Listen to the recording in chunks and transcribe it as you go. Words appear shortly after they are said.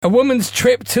A woman's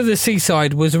trip to the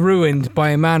seaside was ruined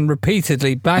by a man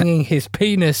repeatedly banging his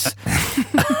penis.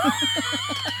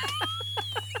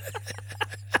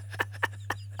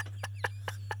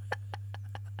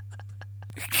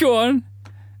 Go on.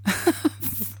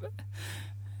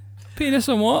 Penis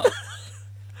on what?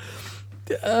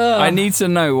 I need to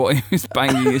know what he was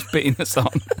banging his penis on.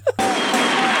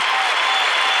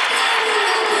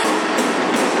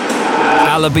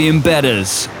 Alibi and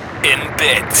Bedders in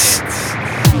bits.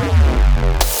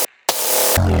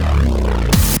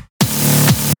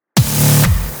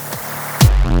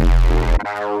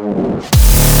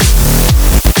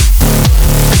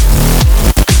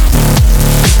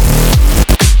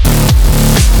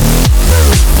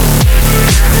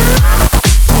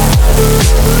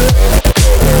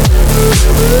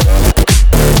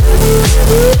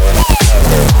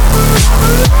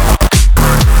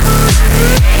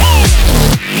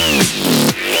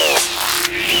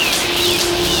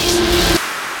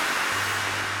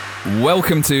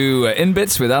 Welcome to In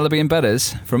Bits with Alibi and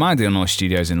Bedders from Ideal Noise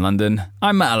Studios in London.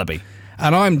 I'm Matt Alibi.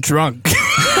 And I'm drunk.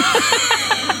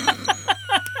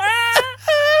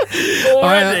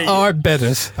 Already? I'm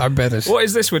Bedders. What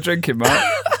is this we're drinking, Mark?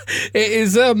 It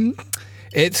is,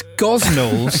 it's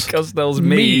Gosnell's. Gosnell's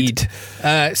mead.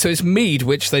 So it's mead,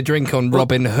 which they drink on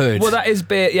Robin Hood. Well, that is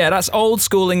beer. Yeah, that's old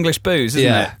school English booze,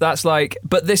 isn't it? That's like,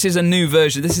 but this is a new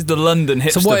version. This is the London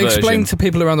hipster version. Explain to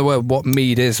people around the world what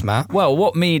mead is, Matt. Well,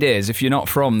 what mead is, if you're not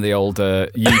from the old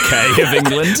UK of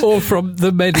England. Or from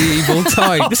the medieval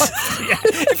times.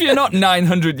 If you're not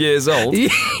 900 years old.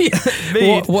 Mead.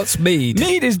 What's mead?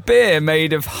 Mead is beer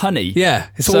made of honey. Yeah,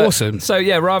 it's awesome. So,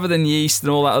 yeah, rather than yeast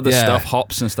and all that other stuff,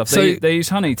 hops and stuff, they use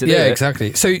honey to do it. Yeah,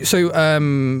 exactly. So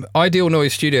Ideal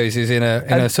Noise Studios is in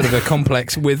a sort of a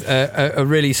complex with a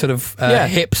really sort of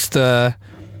hipster.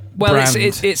 Well, brand.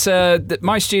 it's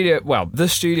my studio. Well, the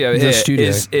studio here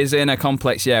is in a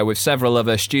complex, with several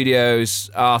other studios,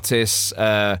 artists,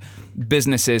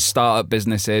 businesses, startup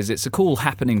businesses. It's a cool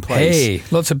happening place. Hey,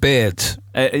 lots of beards.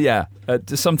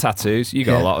 Some tattoos. You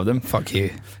got a lot of them. Fuck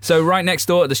you. So right next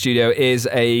door to the studio is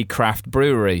a craft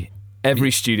brewery.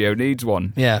 Every studio needs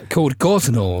one. Yeah, called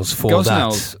Gosnell's for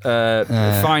Gosnell's,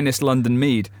 finest London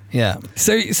mead. Yeah.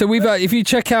 So we've if you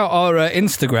check out our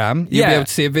Instagram, you'll be able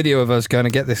to see a video of us going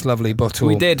to get this lovely bottle.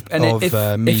 We did. And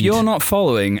of mead. If you're not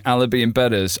following Alibi and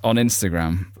Bedders on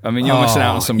Instagram, I mean, you're missing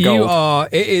out on some gold. You are.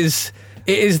 It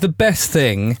is the best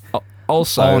thing.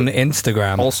 Also on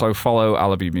Instagram. Also follow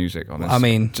Alibi Music on Instagram. I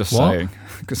mean, just saying,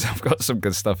 because I've got some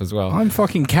good stuff as well. I'm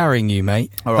fucking carrying you,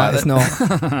 mate. All right, that is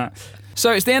not.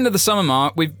 So it's the end of the summer,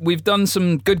 Mark. We've done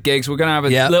some good gigs. We're going to have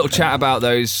a little chat about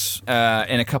those in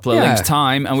a couple of links'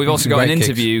 time, and we've also got an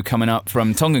interview coming up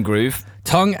from Tongue and Groove.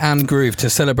 Tongue and Groove to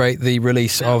celebrate the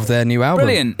release of their new album.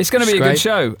 Brilliant! It's going to be a good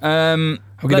show.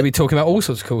 We're going to be talking about all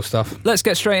sorts of cool stuff. Let's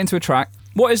get straight into a track.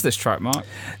 What is this track, Mark?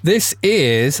 This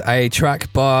is a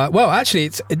track by... Well,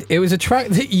 actually, it was a track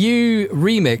that you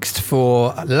remixed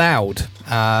for Loud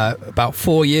about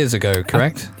 4 years ago,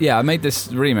 correct? Yeah, I made this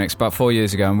remix about 4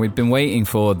 years ago, and we've been waiting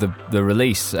for the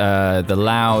release, the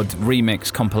Loud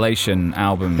remix compilation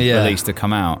album release to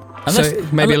come out. So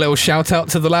maybe a little shout out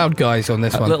to the Loud guys on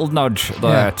this one. A little nudge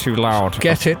there to Loud.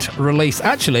 Get it released.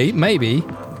 Actually, maybe...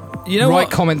 Write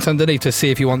comments underneath to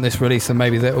see if you want this release, and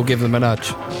maybe that will give them a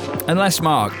nudge. Unless,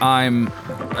 Mark, I'm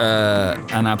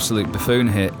an absolute buffoon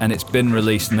here, and it's been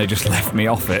released and they just left me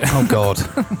off it. Oh, God.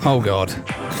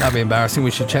 That'd be embarrassing. We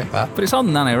should check that. But it's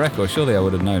on Nano Records. Surely I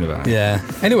would have known about it. Yeah.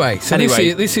 Anyway,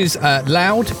 this is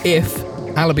Loud If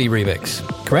Alibi remix,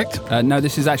 correct? No,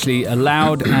 this is actually a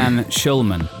Loud and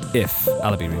Shulman If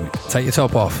Alibi remix. Take your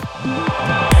top off.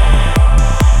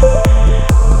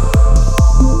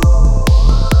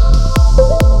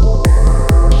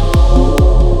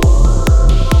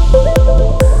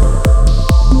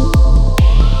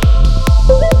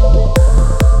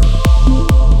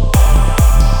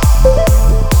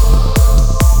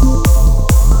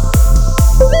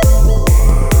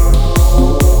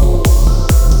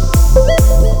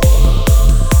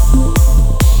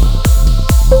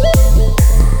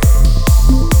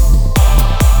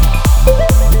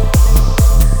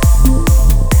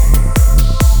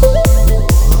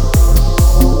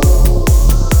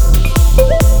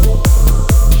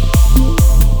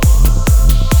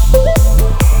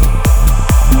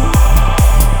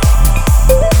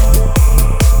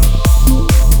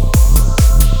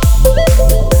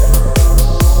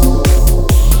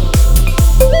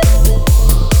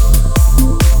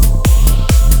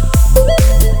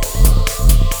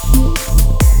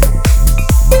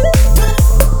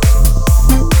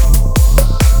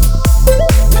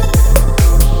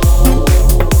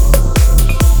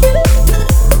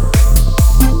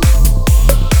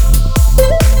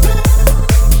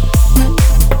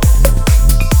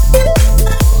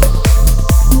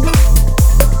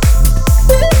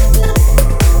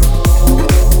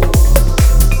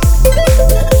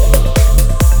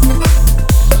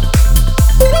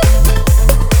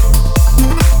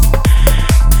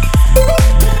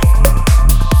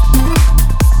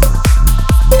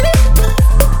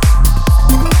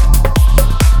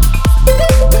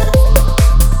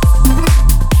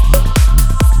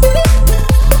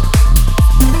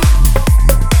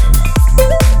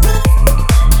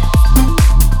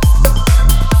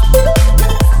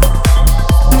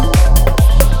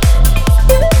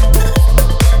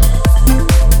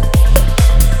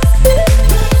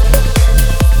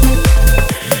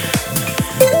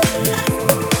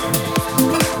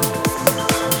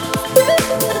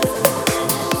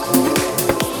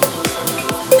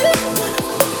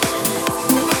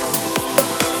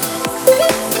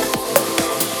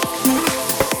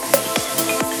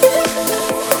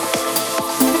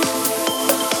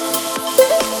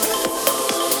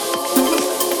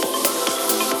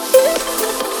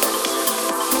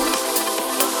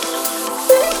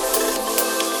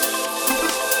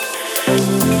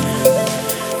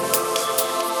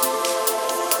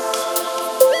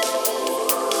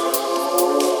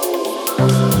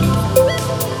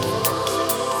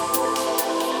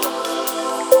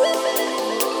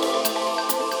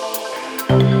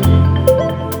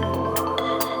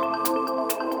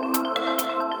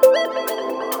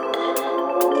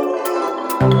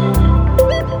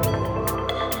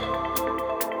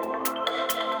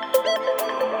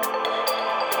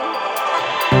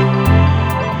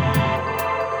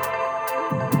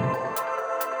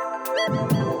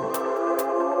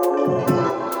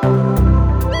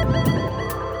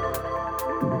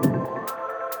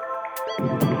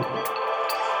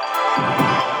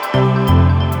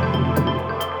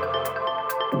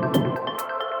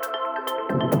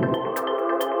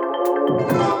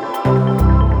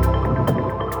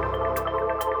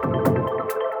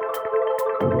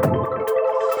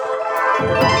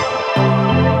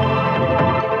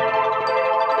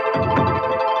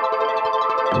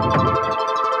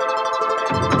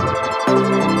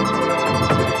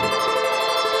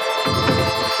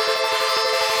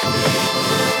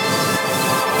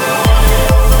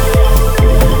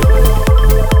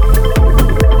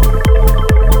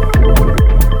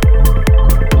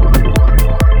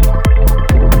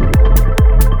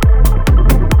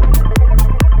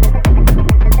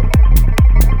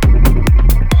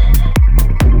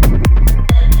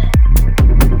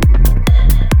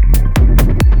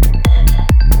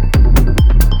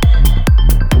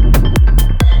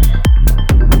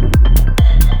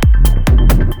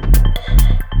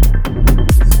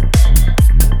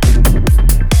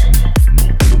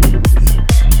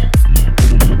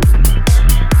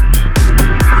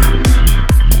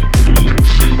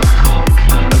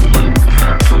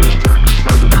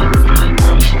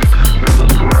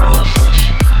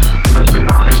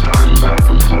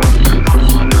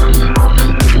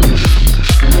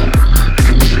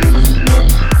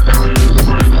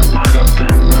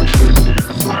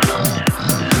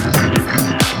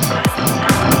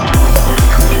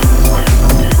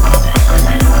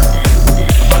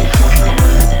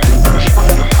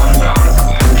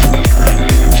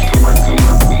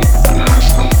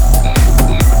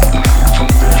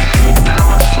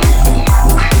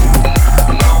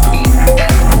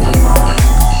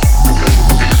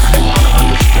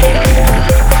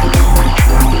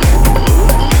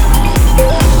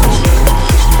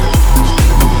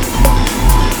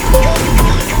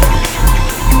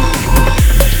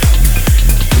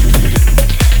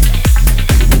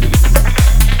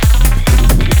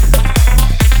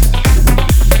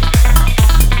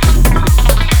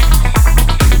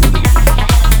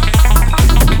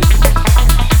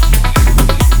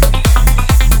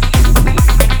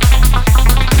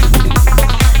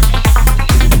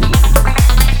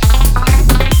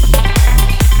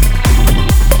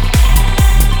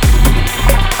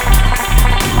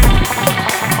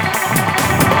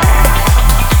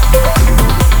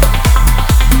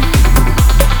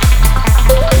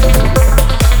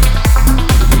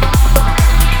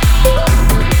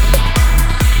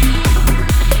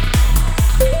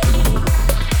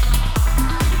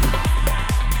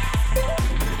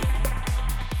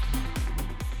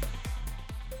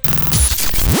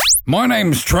 My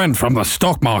name's Trent from the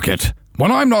stock market.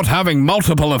 When I'm not having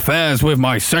multiple affairs with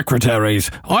my secretaries,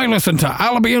 I listen to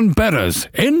Albion Bedders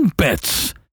in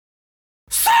bits.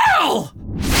 Sell!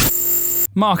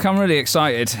 Mark, I'm really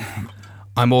excited.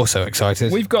 I'm also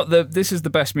excited. We've got this is the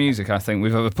best music I think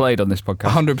we've ever played on this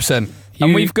podcast. 100%.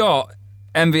 And we've got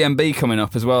MVMB coming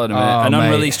up as well in a minute. An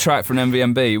unreleased track from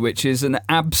MVMB, which is an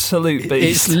absolute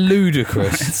beast. It's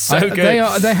ludicrous. It's so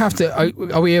good. They have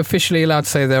to. Are we officially allowed to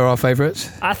say they're our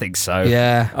favourites? I think so.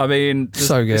 Yeah. I mean,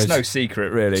 so good. It's no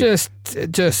secret, really.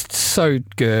 Just so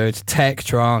good. Tech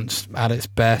trance at its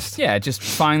best. Yeah, just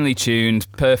finely tuned,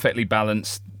 perfectly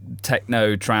balanced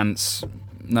techno, trance.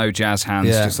 No jazz hands,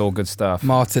 just all good stuff.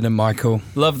 Martin and Michael.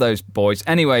 Love those boys.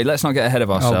 Anyway, let's not get ahead of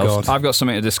ourselves. Oh, God. I've got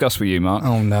something to discuss with you, Mark.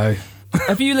 Oh, no.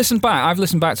 Have you listened back? I've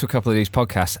listened back to a couple of these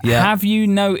podcasts. Yeah. Have you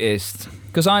noticed...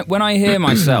 Because when I hear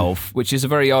myself, which is a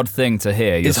very odd thing to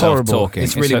hear, yourself it's horrible. Talking.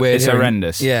 It's really weird. It's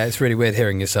horrendous. Yeah, it's really weird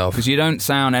hearing yourself. Because you don't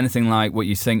sound anything like what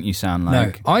you think you sound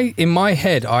like. No, in my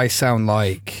head, I sound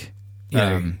like...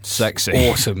 sexy.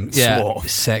 Awesome. Yeah, Suave.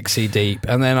 Sexy, deep.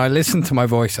 And then I listen to my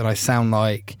voice and I sound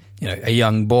like... a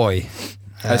young boy.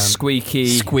 A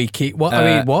squeaky... What?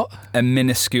 I mean, what? A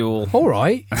minuscule... All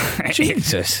right.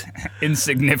 Jesus.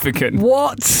 Insignificant.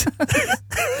 What?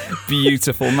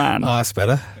 Beautiful man. Oh, that's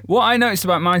better. What I noticed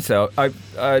about myself,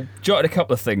 I jotted a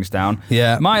couple of things down.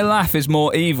 Yeah. My laugh is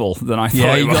more evil than I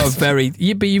thought it was.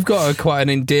 But you've got quite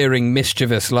an endearing,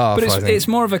 mischievous laugh, But it's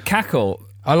more of a cackle.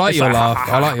 I like your laugh.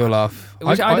 I like your laugh.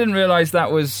 Which I didn't realise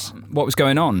that was what was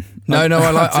going on. No, I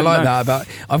like that.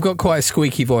 I've got quite a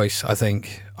squeaky voice, I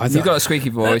think. You've got a squeaky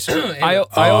voice.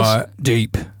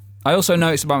 Deep. I also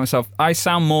noticed about myself, I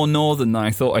sound more northern than I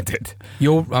thought I did.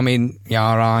 All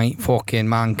right, fucking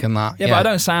mank and that. Yeah, but I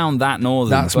don't sound that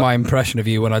northern. That's my impression of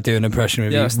you when I do an impression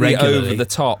of you regularly. The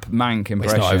over-the-top mank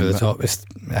impression. It's not over the top, it's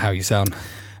how you sound.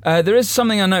 There is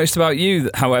something I noticed about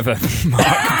you, however, Mark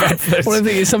Bedford. Well, I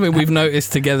think it's something we've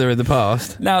noticed together in the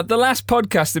past. Now, the last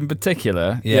podcast in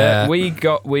particular,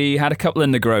 we had a couple of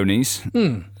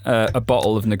Negronis, a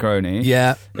bottle of Negroni.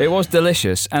 Yeah. It was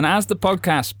delicious. And as the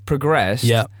podcast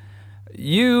progressed,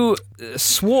 you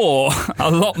swore a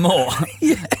lot more.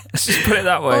 Yeah. Let's just put it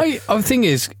that way. The thing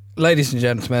is, ladies and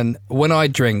gentlemen, when I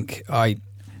drink,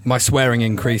 my swearing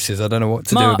increases. I don't know what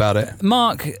to do about it.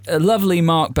 Lovely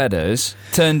Mark Bedders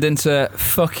turned into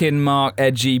fucking Mark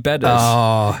Edgy Bedders.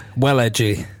 Oh, well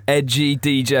edgy. Edgy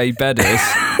DJ Bedders.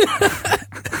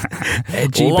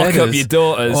 Edgy Lock Bedders. up your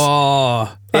daughters.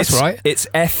 Oh, that's right. It's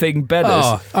effing Bedders.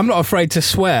 Oh, I'm not afraid to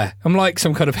swear. I'm like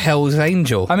some kind of Hell's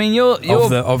Angel. I mean, you're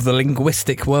of the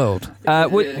linguistic world.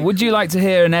 Would you like to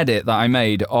hear an edit that I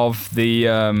made of the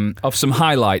of some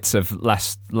highlights of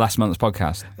last month's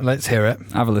podcast? Let's hear it.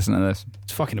 Have a listen to this.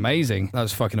 It's fucking amazing. That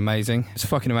was fucking amazing. It's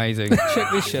fucking amazing.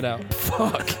 Check this shit out.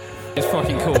 Fuck. It's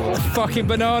fucking cool. Fucking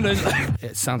bananas.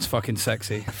 It sounds fucking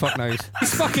sexy. Fuck knows.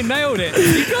 He's fucking nailed it.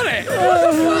 You got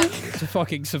it. To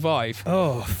fucking survive.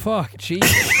 Oh, fuck.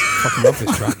 Jesus. Fucking love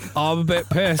this track. I'm a bit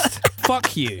pissed.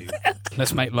 Fuck you.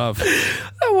 Let's make love.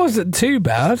 That wasn't too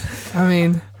bad. I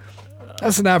mean,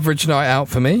 that's an average night out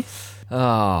for me.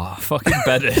 Oh, fucking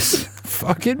Bedders.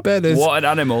 Fucking Bedders. What an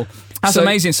animal. That's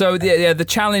amazing. So, the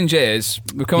challenge is,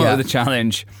 we've come up with a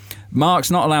challenge. Mark's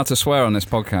not allowed to swear on this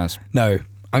podcast. No.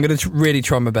 I'm going to really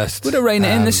try my best. Would have rein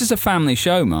it in. This is a family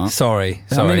show, Mark. Sorry.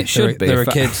 I mean, it should be. There are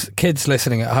kids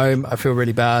listening at home. I feel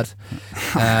really bad.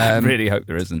 I really hope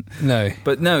there isn't. No.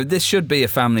 But no, this should be a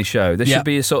family show. This should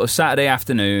be a sort of Saturday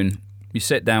afternoon. You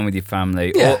sit down with your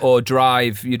family, or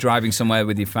drive. You're driving somewhere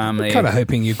with your family. I'm kind of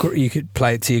hoping you could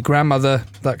play it to your grandmother,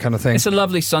 that kind of thing. It's a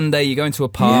lovely Sunday. You go into a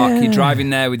park. You're driving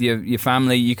there with your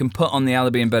family. You can put on the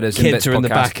Albion Bedders. Kids are in podcast. the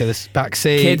back of the back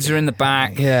seat. Kids are in the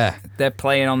back. Yeah, they're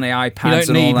playing on the iPads. You don't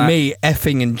and need all that. me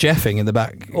effing and jeffing in the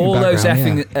back. All those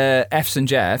effing Fs and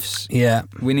Jeffs. Yeah,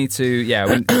 we need to.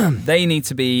 Yeah, they need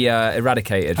to be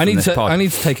eradicated. From this pod. I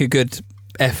need to take a good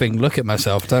effing look at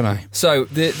myself, don't I? So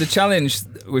the challenge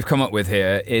we've come up with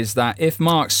here is that if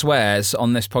Mark swears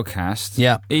on this podcast,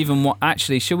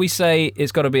 should we say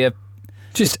it's got to be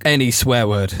just any swear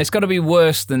word? It's got to be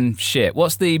worse than shit.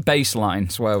 What's the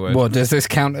baseline swear word? What does this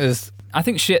count as? I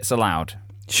think shit's allowed.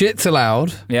 Shit's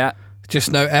allowed. Yeah. Just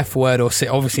no F word or C.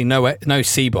 Obviously, no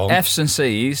C bomb. F's and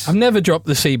C's. I've never dropped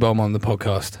the C bomb on the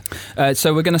podcast.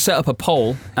 So we're going to set up a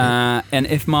poll, and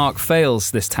if Mark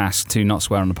fails this task to not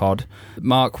swear on the pod,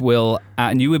 Mark will,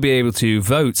 and you will be able to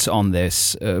vote on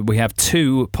this. We have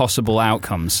two possible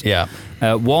outcomes. Yeah.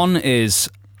 One is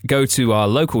go to our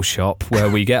local shop where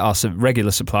we get our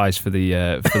regular supplies for the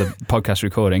podcast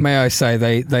recording. May I say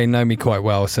they know me quite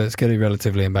well, so it's going to be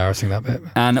relatively embarrassing, that bit.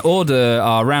 And order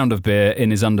our round of beer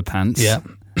in his underpants. Yeah.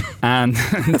 And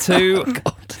two,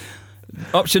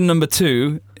 Option number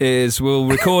 2 is we'll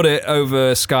record it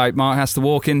over Skype. Mark has to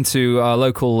walk into our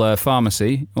local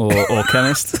pharmacy or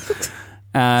chemist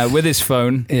with his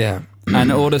phone. Yeah.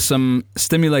 And order some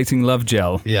stimulating love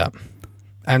gel. Yeah.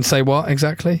 And say what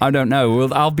exactly? I don't know.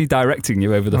 I'll be directing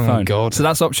you over the phone. God. So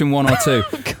that's option 1 or 2.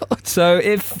 Oh, God. So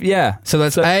So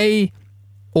that's A,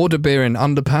 order beer in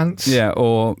underpants. Yeah,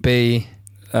 or B,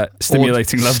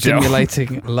 stimulating love gel.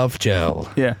 Stimulating love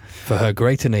gel. Yeah. For her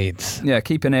greater needs. Yeah,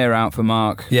 keep an ear out for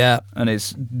Mark. Yeah. And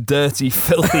his dirty,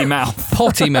 filthy mouth.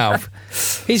 Potty mouth.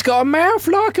 He's got a mouth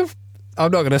like a...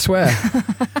 I'm not going to swear.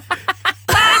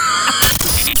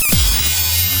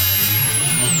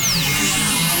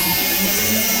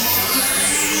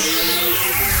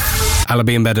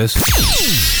 Albion Bedders.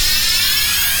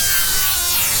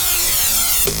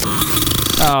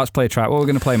 Let's play a track. What are we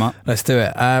going to play, Mark? Let's do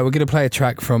it. We're going to play a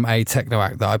track from a techno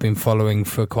act that I've been following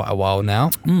for quite a while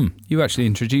now. You actually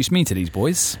introduced me to these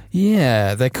boys.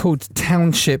 Yeah, they're called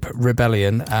Township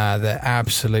Rebellion. They're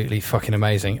absolutely fucking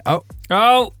amazing. Oh,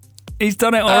 he's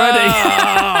done it already.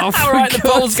 All right, the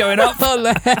poll's going up. What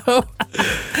the hell?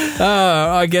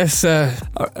 I guess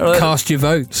cast your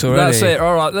votes already. That's it.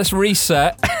 All right, let's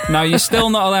reset. Now, you're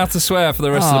still not allowed to swear for the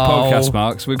rest of the podcast,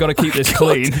 Mark, so we've got to keep this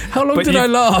clean. How long did I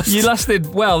last? You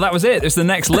lasted, well, that was it. It's the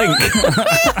next link.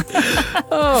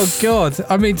 Oh, God.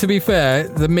 I mean, to be fair,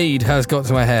 the mead has got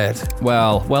to my head.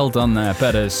 Well done there,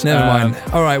 Bedders. Never mind.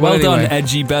 All right, well anyway. done,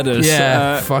 edgy Bedders.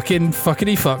 Yeah,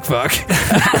 fuckity fuck.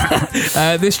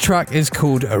 This track is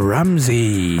called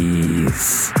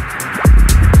Ramses.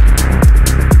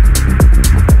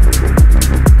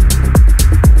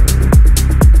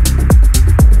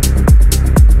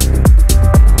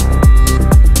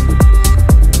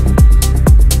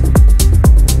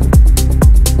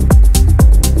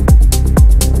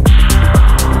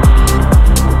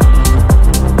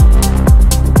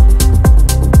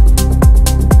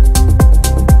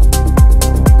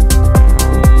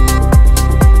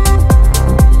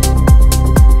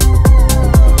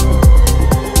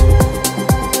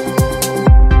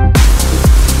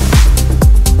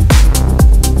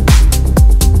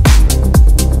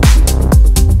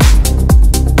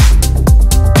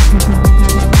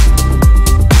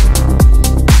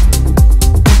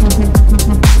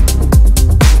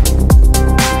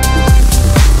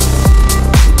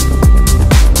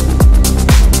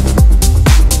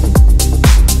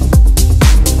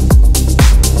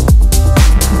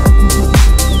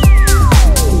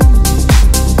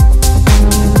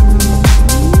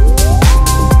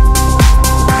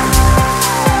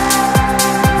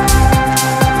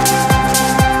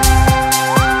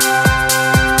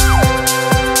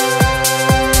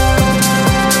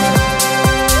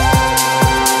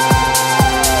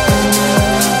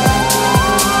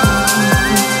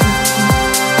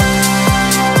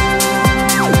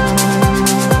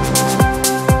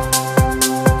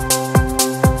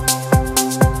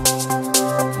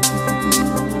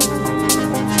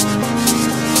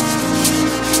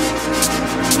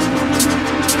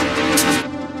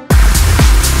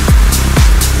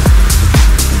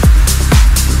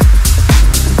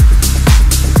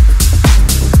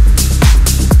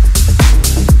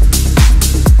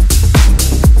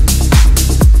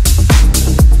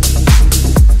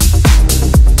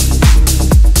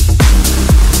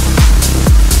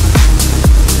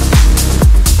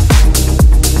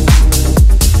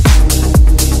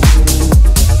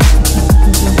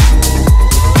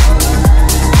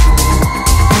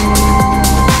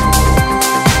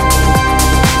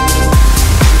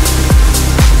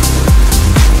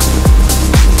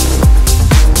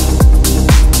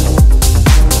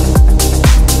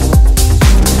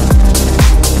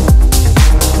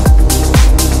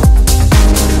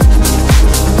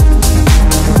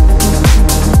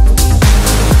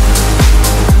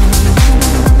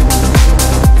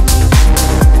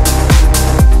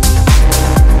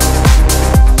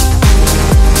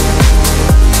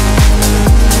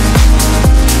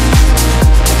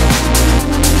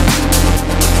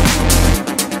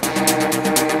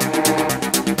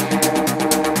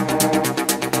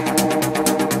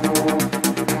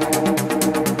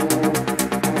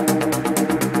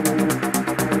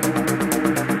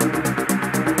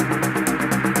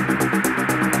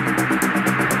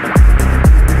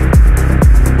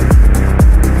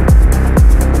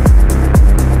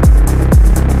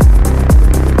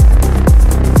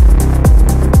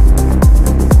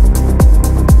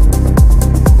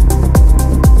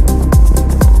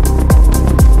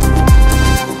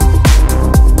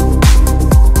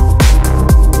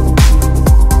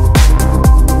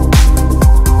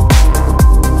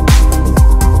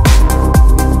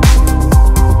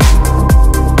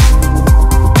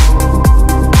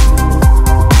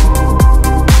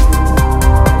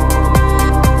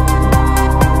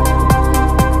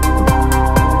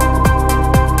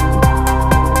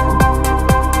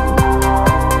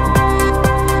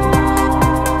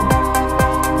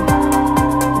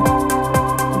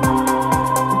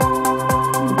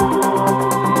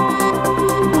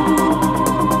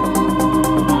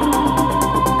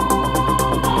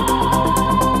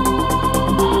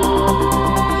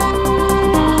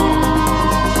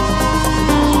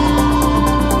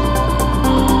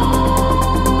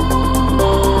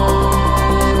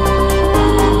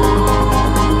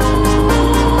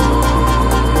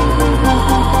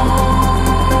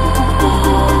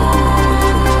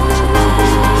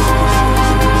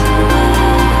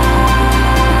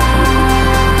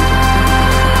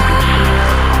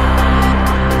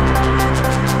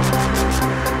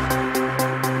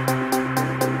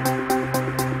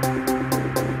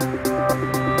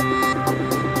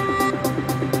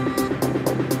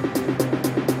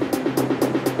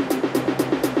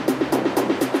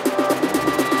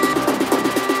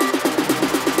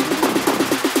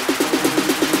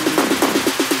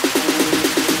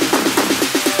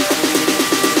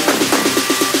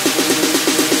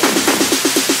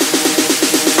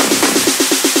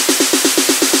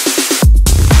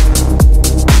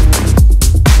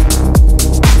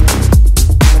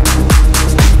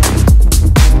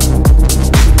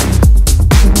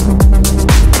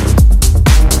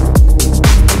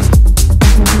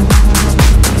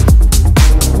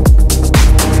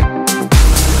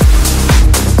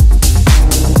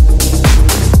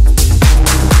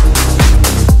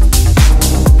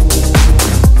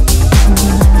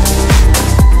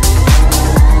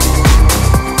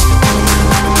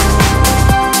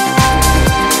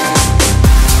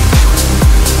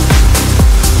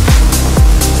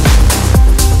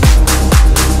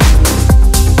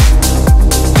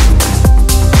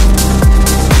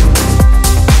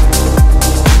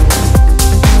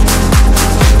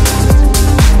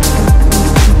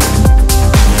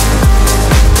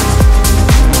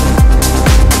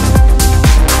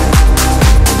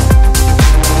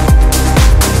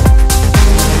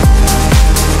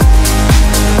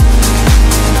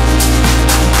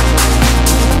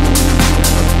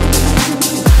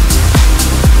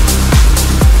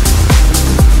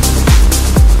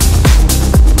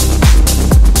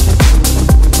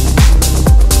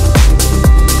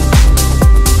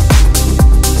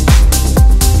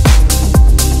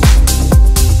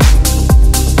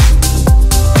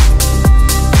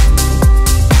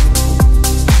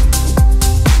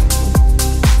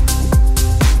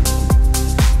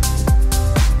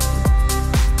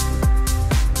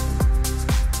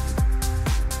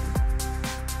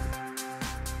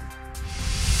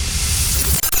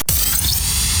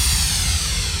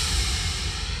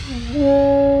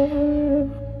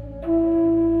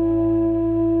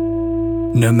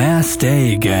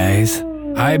 Namaste, guys.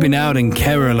 I've been out in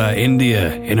Kerala,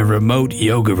 India, in a remote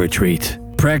yoga retreat,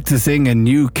 practicing a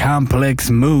new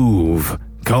complex move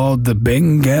called the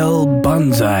Bengal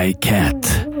Bonsai Cat.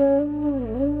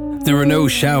 There are no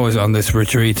showers on this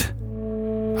retreat.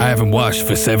 I haven't washed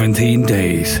for 17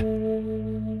 days.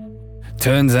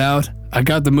 Turns out, I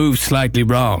got the move slightly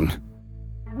wrong.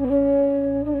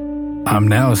 I'm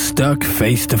now stuck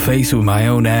face to face with my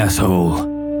own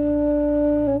asshole.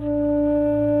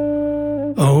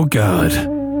 Oh God.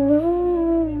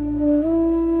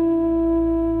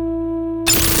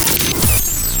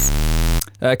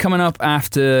 Coming up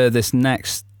after this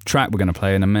next track we're going to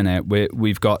play in a minute,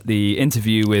 we've got the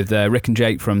interview with Rick and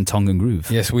Jake from Tongue and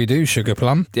Groove. Yes, we do, Sugar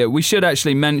Plum. Yeah, we should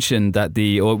actually mention that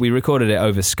we recorded it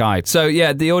over Skype. So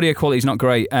yeah, the audio quality is not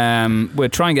great. We'll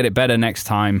try and get it better next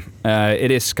time. It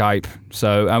is Skype,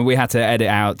 so we had to edit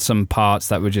out some parts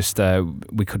that were just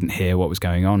we couldn't hear what was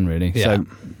going on really. Yeah. So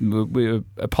we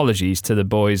apologies to the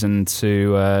boys and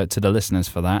to the listeners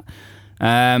for that.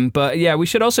 But yeah, we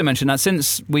should also mention that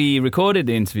since we recorded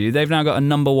the interview, they've now got a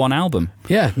 #1 album.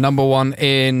 Yeah, #1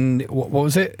 in, what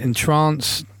was it? In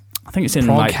trance? I think it's in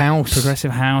Prog House.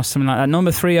 Progressive House, something like that.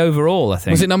 #3 overall, I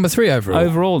think. Was it #3 overall?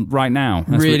 Overall, right now.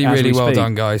 Really well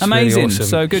done, guys. Amazing. Really awesome.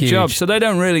 So good job. So they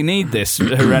don't really need this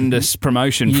horrendous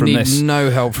promotion from this. You need no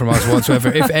help from us whatsoever.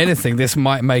 If anything, this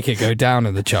might make it go down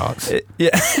in the charts.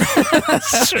 Yeah,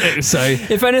 that's true. So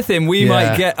if anything,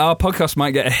 our podcast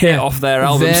might get a hit off their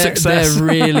album success. Their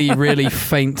really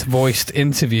faint voiced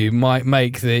interview might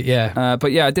make the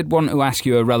But yeah, I did want to ask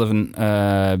you a relevant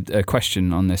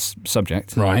question on this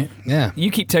subject. Right. Yeah. You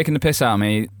keep taking the piss out of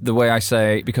me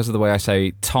because of the way I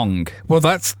say tongue. Well,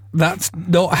 that's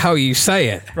not how you say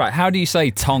it. Right, how do you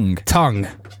say tongue? Tongue.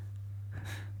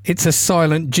 It's a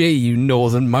silent G, you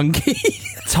northern monkey.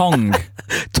 Tongue.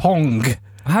 Tongue.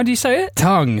 How do you say it?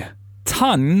 Tongue.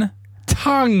 Tongue.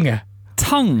 Tongue.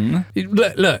 Tongue.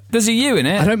 Look. There's a U in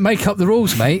it. I don't make up the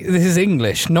rules, mate. This is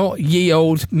English, not ye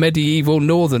old medieval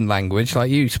northern language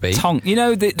like you speak. Tongue. You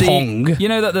know tongue. You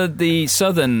know that the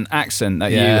southern accent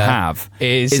that you have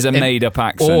is a made up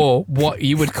accent, or what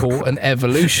you would call an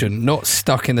evolution, not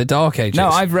stuck in the dark ages. No,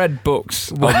 I've read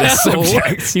books on this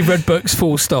subject. You've read books,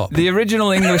 full stop. The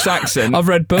original English accent. I've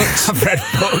read books. I've read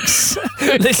books.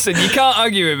 Listen, you can't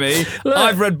argue with me. Look,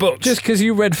 I've read books. Just because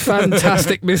you read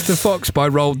Fantastic Mr. Fox by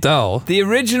Roald Dahl. The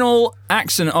original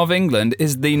accent of England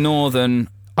is the northern.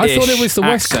 I thought it was the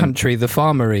West Country, the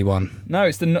farmery one. No,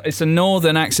 it's a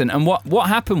northern accent. And what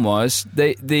happened was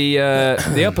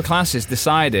the upper classes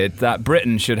decided that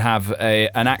Britain should have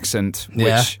an accent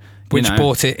which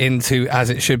brought it into as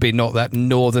it should be, not that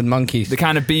northern monkey. The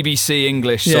kind of BBC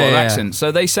English sort of accent. So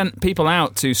they sent people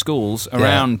out to schools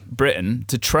around Britain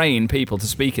to train people to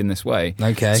speak in this way.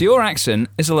 Okay. So your accent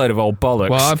is a load of old bollocks.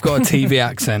 Well, I've got a TV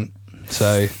accent,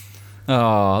 so...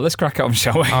 Oh, let's crack on,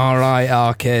 shall we? All right,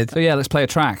 our kid. So yeah, let's play a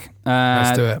track.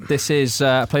 Let's do it. This is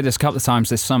I played this a couple of times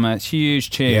this summer. It's a huge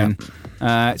tune.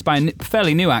 Yeah. It's by a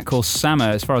fairly new act called Sama,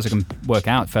 as far as I can work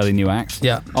out. Fairly new act.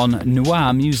 Yeah. On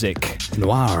Noir Music.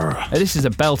 Noir. This is a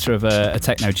belter of a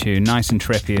techno tune, nice and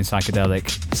trippy and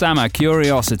psychedelic. Sama,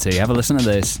 Curiosity. Have a listen to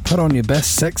this. Put on your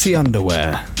best sexy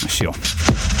underwear. Sure.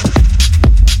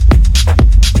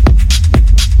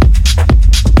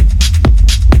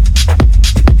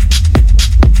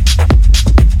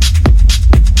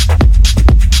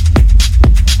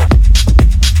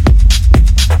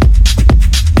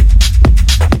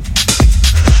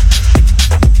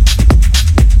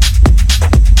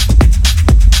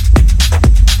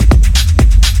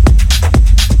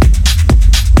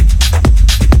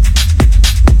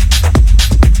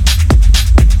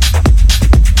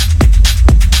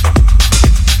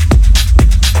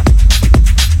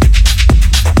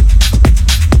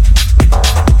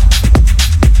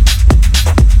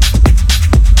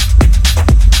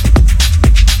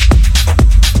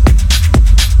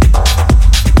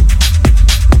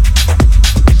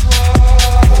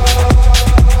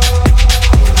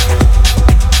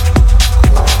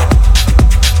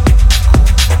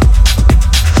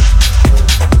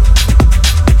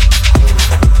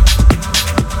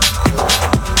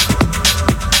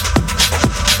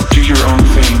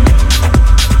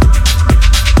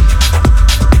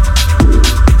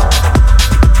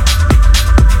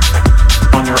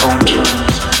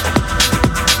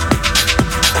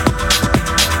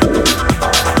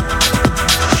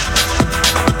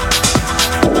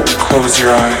 Close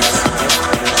your eyes.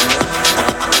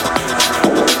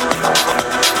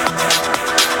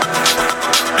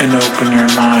 And open your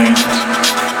mind.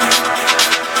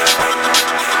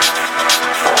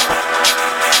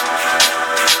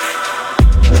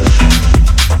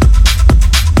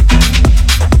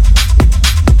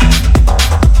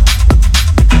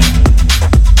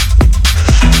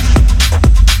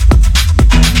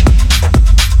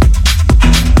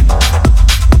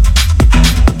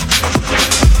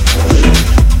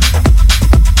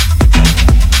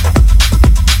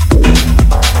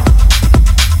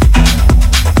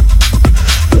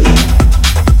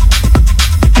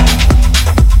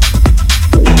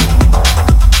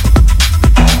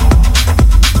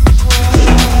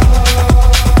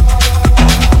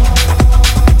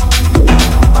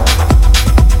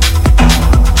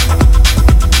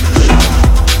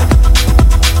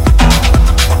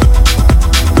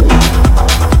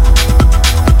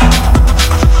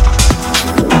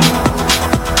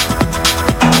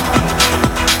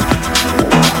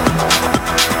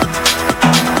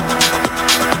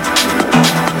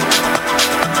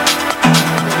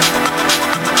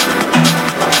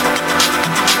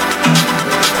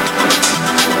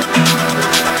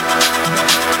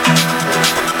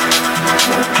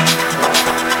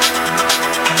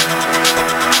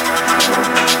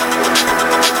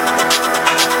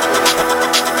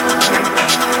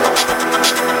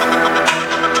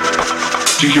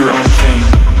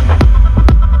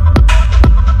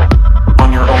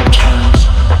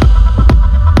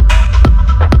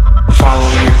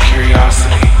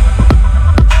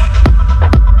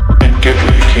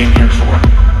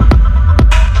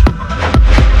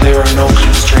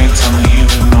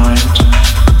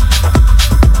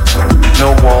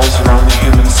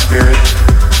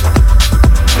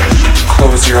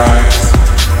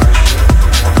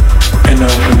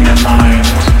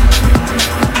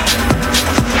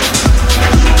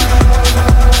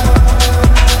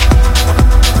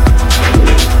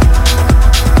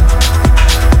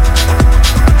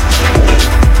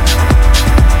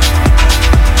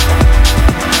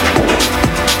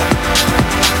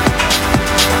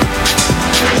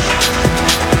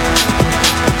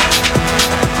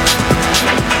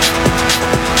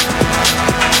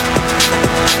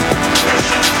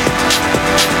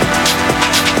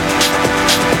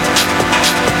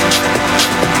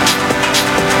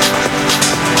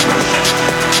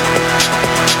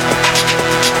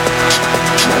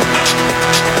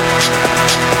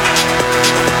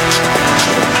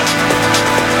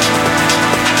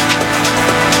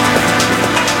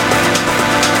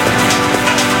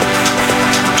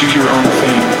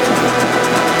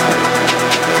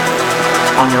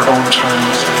 on your own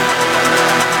terms.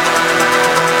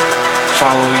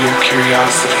 Follow your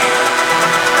curiosity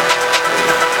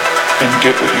and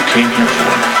get what you came here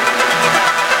for.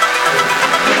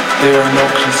 There are no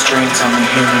constraints on the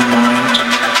human mind,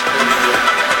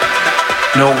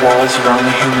 no walls around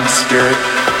the human spirit.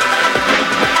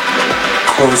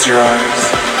 Close your eyes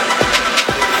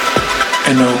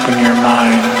and open your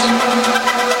mind.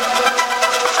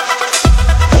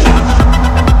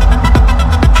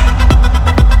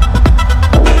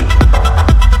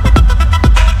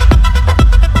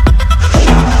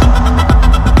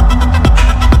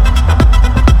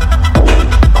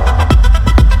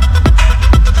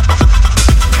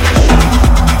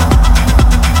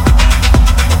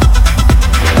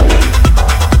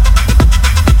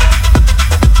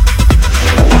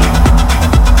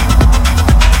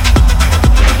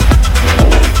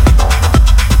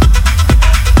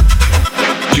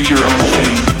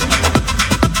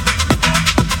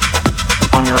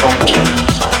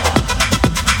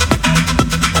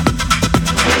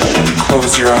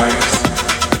 Close your eyes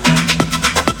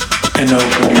and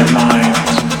open your mind.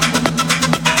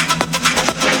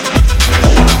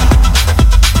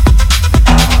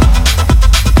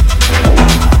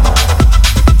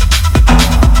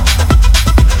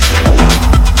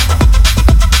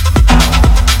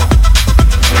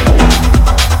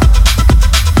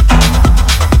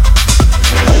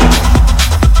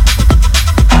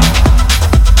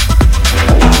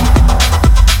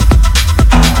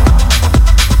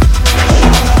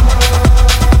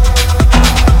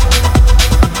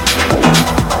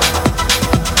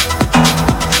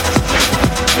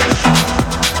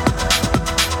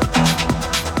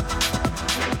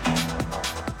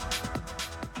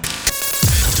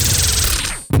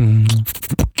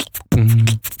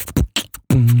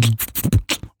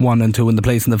 One and two in the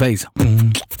place in the face.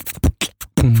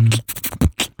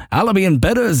 Allaby and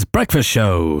Beddar's Breakfast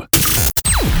Show.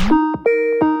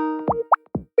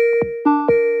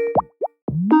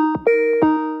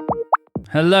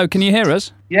 Hello, can you hear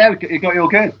us? Yeah, we got you all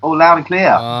good. All loud and clear.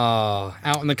 Ah,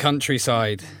 out in the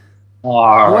countryside.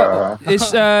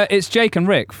 It's Jake and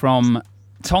Rick from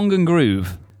Tongan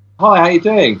Groove. Hi, how you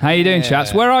doing? How you doing,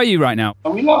 chaps? Where are you right now?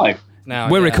 Are we live? Now,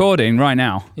 We're recording right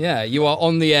now. Yeah, you are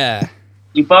on the air.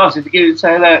 You bastard, you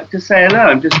say hello. Just say hello.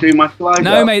 I'm just doing my fly.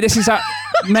 No, mate, this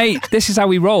is how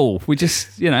we roll. We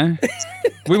just, we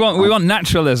want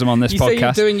naturalism on this podcast. You say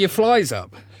you're doing your flies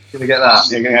up. You're gonna get that.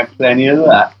 You're gonna have plenty of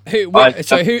that.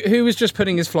 Who was just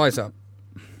putting his flies up?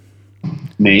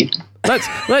 Me.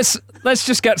 Let's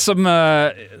just get some.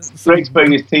 Rick's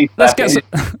putting his teeth.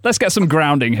 Let's get some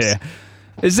grounding here.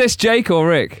 Is this Jake or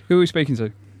Rick? Who are we speaking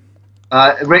to?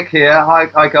 Rick here.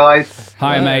 Hi guys.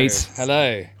 Hi, mate.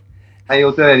 Hello. How you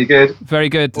all doing? You good? Very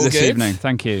good all this good? Evening.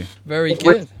 Thank you. Very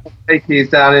good. Jakey is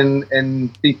down in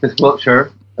deepest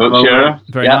Wiltshire.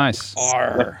 Very nice.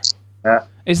 Yeah.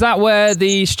 Is that where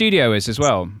the studio is as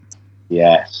well?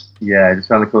 Yes. Yeah,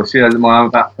 just around the corner. Studio's mine. I'm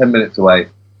about 10 minutes away.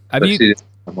 Have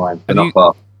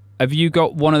you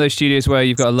got one of those studios where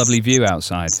you've got a lovely view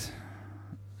outside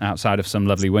of some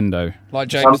lovely window? Like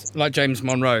James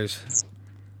Monroe's.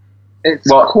 It's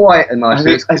quite a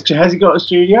nice. Has he got a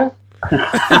studio?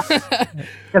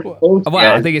 Well,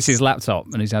 I think it's his laptop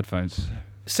and his headphones.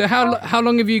 So how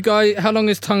long have you guys? How long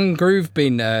has Tongue Groove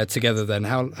been together then?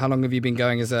 How long have you been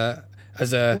going as a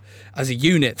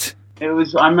unit? It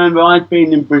was. I remember I'd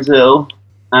been in Brazil,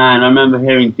 and I remember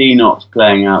hearing D-Nox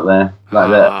playing out there, like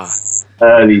that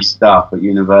early stuff at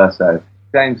Universo.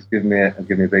 James gave me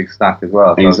a big stack as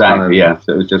well. So exactly. Yeah.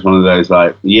 So it was just one of those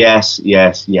like yes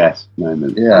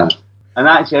moments. Yeah. And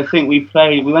actually, I think we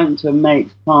went to a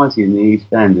mate's party in the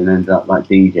East End and ended up like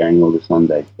DJing all the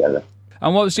Sundays together.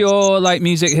 And what was your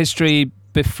music history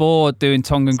before doing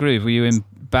Tongan Groove? Were you in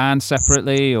bands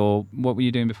separately, or what were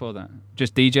you doing before that?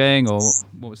 Just DJing, or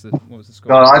what was the score?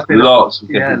 God, I've been lots of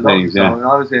different things. Yeah.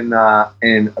 I was in a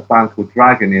band called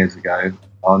Dragon years ago.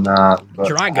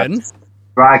 Dragon.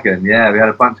 Dragon, yeah. We had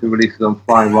a bunch of releases on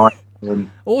Flying Right.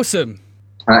 Awesome.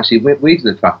 And actually, we did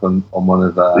a track on one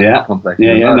of the compilations.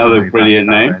 Yeah, another brilliant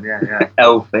name. Yeah.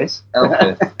 Elvis.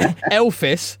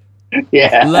 Elvis.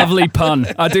 Yeah. Lovely pun.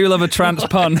 I do love a trance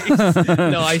pun.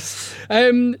 Nice.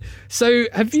 So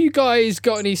have you guys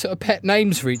got any sort of pet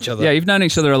names for each other? Yeah, you've known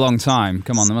each other a long time.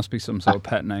 Come on, there must be some sort of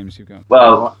pet names you've got.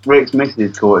 Well, Rick's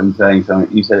missus caught him saying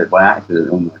something. You said it by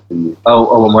accident almost, didn't you?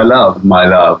 Oh, my love. My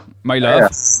love. My love.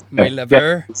 Yeah. My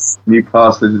lover. You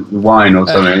passed the wine or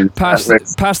something. Pass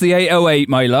the 808,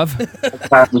 my love.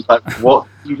 Pat was like, what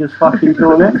did you just fucking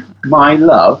call it? My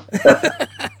love?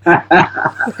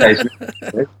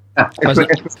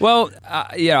 Well,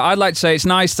 I'd like to say it's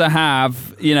nice to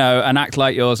have, an act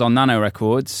like yours on Nano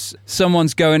Records.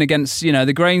 Someone's going against,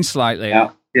 the grain slightly.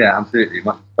 Yeah, absolutely.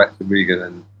 Much respect to Regan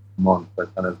and Mon for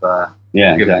kind of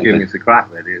giving us a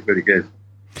crack, really. It's really good.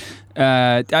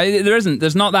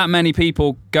 There's not that many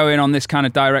people going on this kind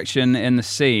of direction in the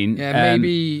scene. Yeah,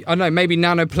 maybe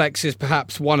Nanoplex is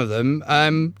perhaps one of them.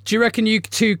 Do you reckon you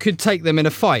two could take them in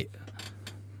a fight?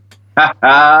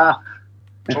 I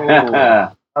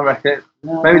reckon.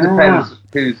 Maybe it depends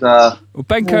who's. Well,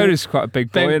 Ben Coder's quite a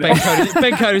big boy.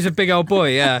 Ben Coder's a big old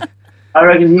boy, yeah. I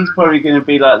reckon he's probably going to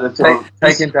be like the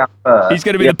take him down first. He's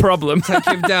going to be the problem. Take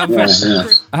him down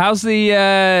first. How's the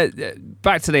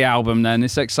back to the album then?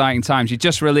 It's exciting times. You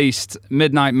just released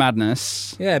Midnight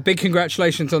Madness. Yeah, big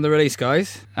congratulations on the release,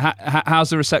 guys.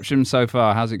 How's the reception so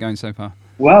far? How's it going so far?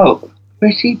 Well,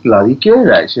 pretty bloody good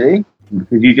actually.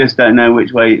 Because you just don't know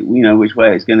which way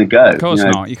it's going to go. Of course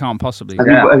not. You can't possibly.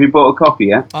 Have you bought a copy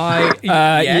yet?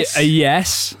 Yes.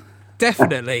 Yes.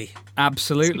 Definitely.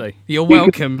 Absolutely. You're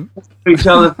welcome. Each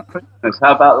other for Christmas.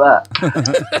 How about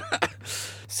that?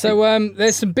 So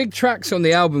there's some big tracks on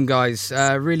the album, guys.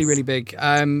 Really, really big.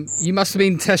 You must have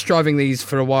been test driving these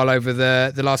for a while over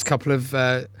the last couple of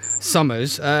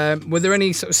summers. Were there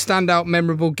any sort of standout,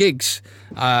 memorable gigs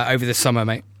over the summer,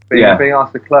 mate? Being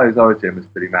asked to close Origin was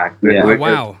pretty mad.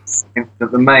 Wow.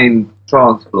 The main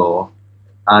trance floor,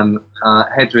 and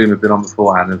Headroom had been on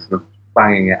beforehand and sort of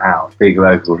banging it out. Big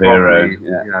local hero.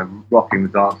 Rocking the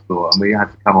dance floor. And we had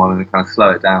to come on and kind of slow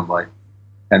it down by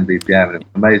 10 BPM. And it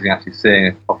was amazing actually seeing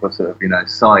a proper sort of,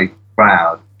 side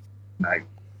crowd,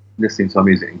 listening to our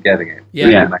music and getting it.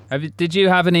 Yeah. Did you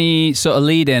have any sort of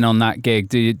lead in on that gig?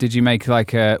 Did you make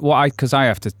like because I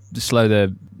have to slow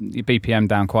the BPM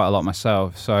down quite a lot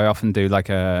myself, so I often do like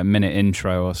a minute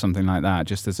intro or something like that.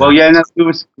 Just as they've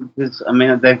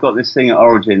got this thing at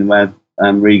Origin where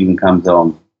Regan comes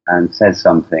on and says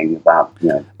something about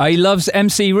he loves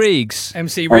MC Reegs.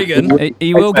 MC Regan.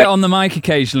 He will get on the mic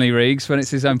occasionally, Reegs, when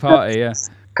it's his own party. Yeah,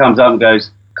 comes up and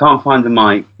goes, can't find the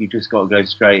mic, you just got to go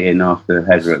straight in after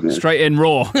Headroom. Straight in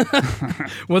raw.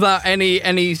 Without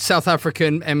any South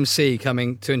African MC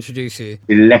coming to introduce you.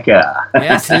 Lekker.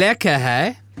 Yes, lekker,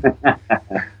 hey?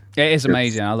 It is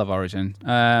amazing. I love Origin.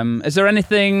 Is there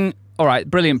anything... All right,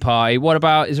 brilliant party. What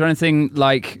about... Is there anything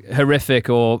like horrific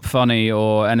or funny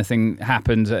or anything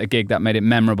happened at a gig that made it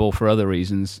memorable for other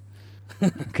reasons?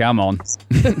 Come on.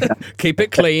 Keep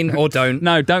it clean or don't.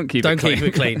 No, don't keep it clean. Keep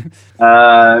it clean.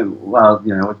 What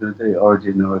do I do?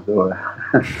 Origin or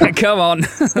Azora? Come on.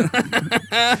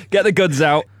 Get the goods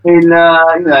out. In,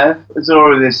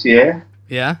 Azora this year.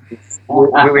 Yeah.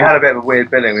 We had a bit of a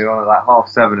weird billing. We were on at like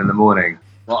 7:30 in the morning.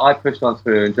 Well, I pushed on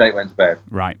through and Jake went to bed.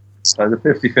 Right. So the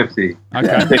 50-50.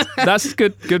 Okay. That's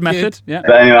good method. Yeah.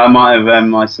 But anyway, I might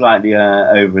have slightly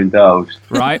overindulged.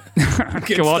 Right.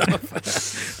 Go on.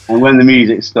 And when the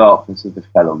music stopped, I sort of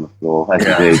fell on the floor. As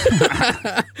you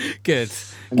do. Good.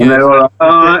 And they were like,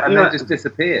 and then just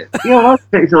disappeared. Yeah, I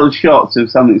took sort of shots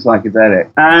of something psychedelic.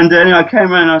 And anyway, I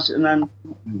came around and then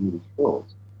really short.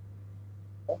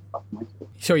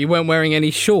 So you weren't wearing any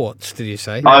shorts, did you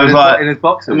say? I was like in his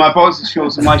boxers. My boxer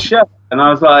shorts and my shirt. And I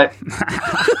was like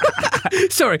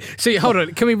Sorry. So hold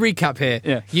on. Can we recap here?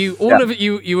 Yeah. You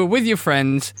were with your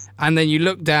friends, and then you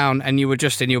looked down, and you were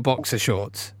just in your boxer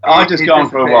shorts. I just gone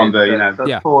for a wander,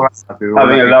 Yeah. 4 hours having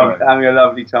a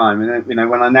lovely time. And then,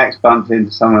 when I next bumped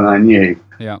into someone I knew,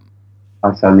 Yeah.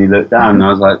 I suddenly looked down and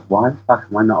I was like, why the fuck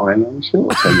am I not wearing any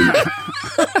shorts anymore?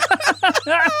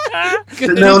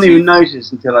 No one even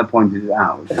noticed until I pointed it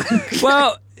out.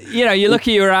 Well, you're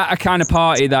lucky you're at a kind of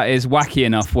party that is wacky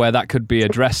enough where that could be a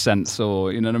dress sense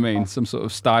or, you know what I mean, some sort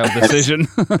of style decision.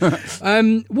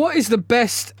 What is the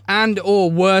best and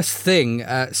or worst thing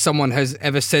someone has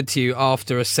ever said to you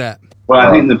after a set? Well,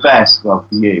 I think the best, for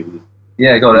you.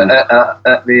 Yeah, got it.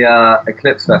 At the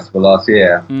Eclipse Festival last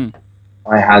year,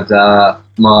 I had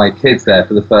my kids there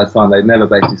for the first time. They'd never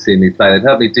basically seen me play. They'd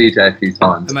heard me DJ a few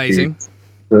times. Amazing.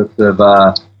 Sort of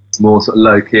more sort of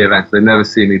low-key events. They'd never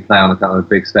seen me play on a kind of a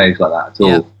big stage like that at all.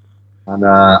 Yeah.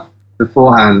 And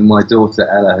beforehand, my daughter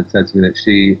Ella had said to me that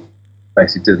she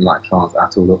basically didn't like trance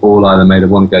at all. All either made her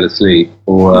want to go to sleep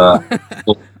or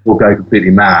go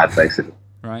completely mad, basically.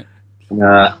 Right. And,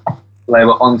 they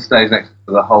were on stage next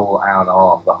to the whole hour and a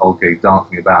half, the whole gig,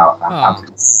 dancing about.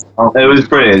 It was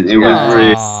brilliant. It was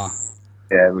really...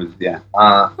 Yeah, it was, yeah.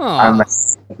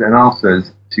 And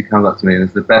afterwards, she comes up to me and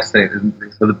it's the best thing,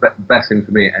 the best thing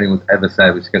for me anyone's ever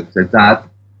said, which she said, Dad,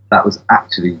 that was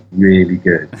actually really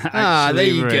good. There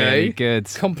you really go.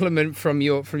 Good. Compliment from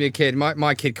your kid.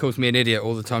 My kid calls me an idiot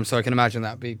all the time, so I can imagine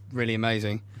that'd be really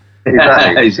amazing.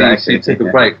 Exactly. She took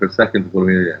a break for a second before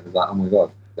we it. I was like, oh my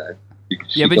god.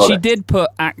 She did put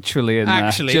actually in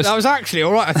there. That was actually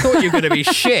all right. I thought you were going to be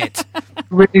shit. I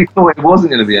really thought it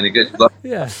wasn't going to be any good. She was like,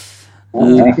 yeah.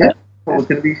 It was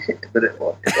going to be shit, but it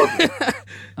wasn't.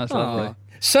 That's lovely.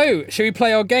 So, should we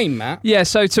play our game, Matt? Yeah,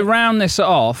 so to round this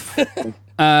off, we've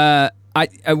come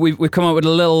up with a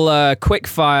little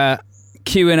quick-fire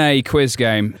Q&A quiz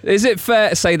game. Is it fair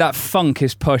to say that funk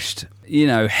is pushed,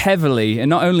 heavily, and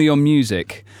not only your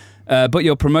music, but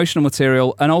your promotional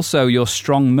material and also your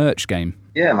strong merch game?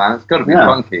 Yeah, man, it's got to be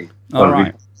funky. All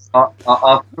right.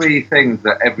 Our three things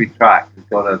that every track has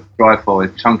got to drive for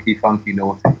is chunky, funky,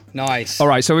 naughty. Nice. All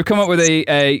right, so we've come up with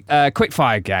a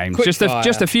quick-fire game. Just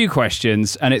a few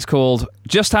questions, and it's called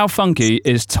Just How Funky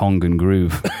is Tongan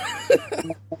Groove?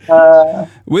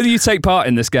 Will you take part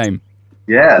in this game?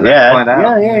 Yeah, let's find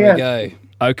out. Yeah. Here we go.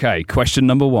 Okay, question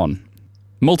number 1.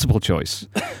 Multiple choice.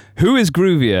 Who is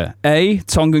groovier, A,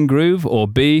 Tongan Groove, or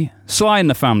B, Sly and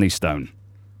the Family Stone?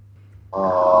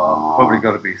 Oh, probably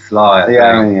got to be Sly.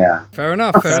 Yeah. Fair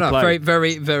enough. Very,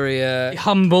 very, very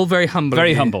humble. Very humble.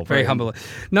 Very humble. Very humble.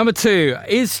 Number 2.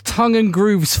 Is Tongan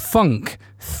Groove's funk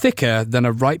thicker than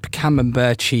a ripe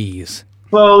camembert cheese?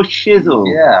 Well, shizzle.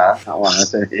 Yeah.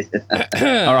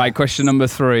 All right, question number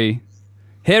 3.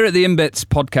 Here at the Inbits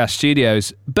podcast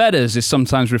studios, Bedders is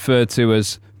sometimes referred to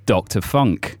as Dr.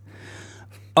 Funk.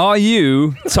 Are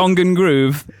you, Tongan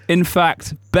Groove, in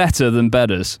fact better than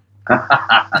Bedders?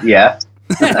 Yeah.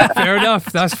 Fair enough.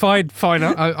 That's fine.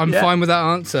 I'm fine with that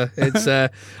answer. It's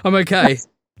I'm okay.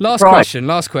 Last question.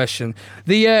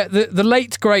 The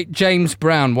late great James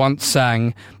Brown once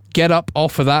sang, "Get up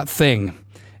off of that thing."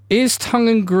 Is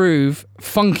Tongan Groove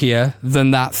funkier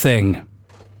than that thing?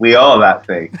 We are that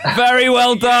thing. Very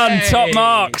well done. Yay. Top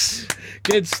marks.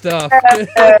 Good stuff.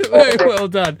 Very well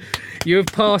done. You have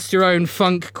passed your own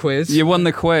funk quiz. You won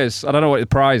the quiz. I don't know what the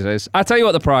prize is. I'll tell you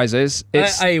what the prize is.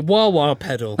 It's a wah-wah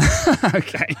pedal.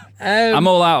 Okay. I'm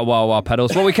all out of wah-wah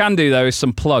pedals. What we can do, though, is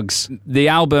some plugs. The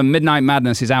album Midnight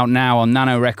Madness is out now on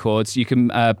Nano Records. You can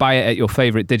buy it at your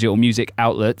favourite digital music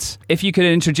outlets. If you could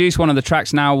introduce one of the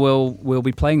tracks now, we'll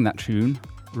be playing that tune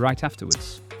right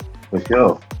afterwards. For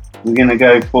sure. We're going to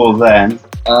go for then.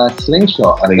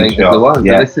 Slingshot, I think, is the one.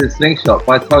 Yeah. So this is Slingshot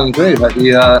by Tongan Groove. Hope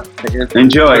you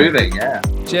enjoy. Grooving, yeah.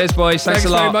 Cheers, boys. Thanks a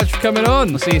lot. Very much for coming on.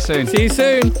 We'll see you soon. See you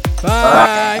soon.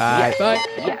 Bye. Bye.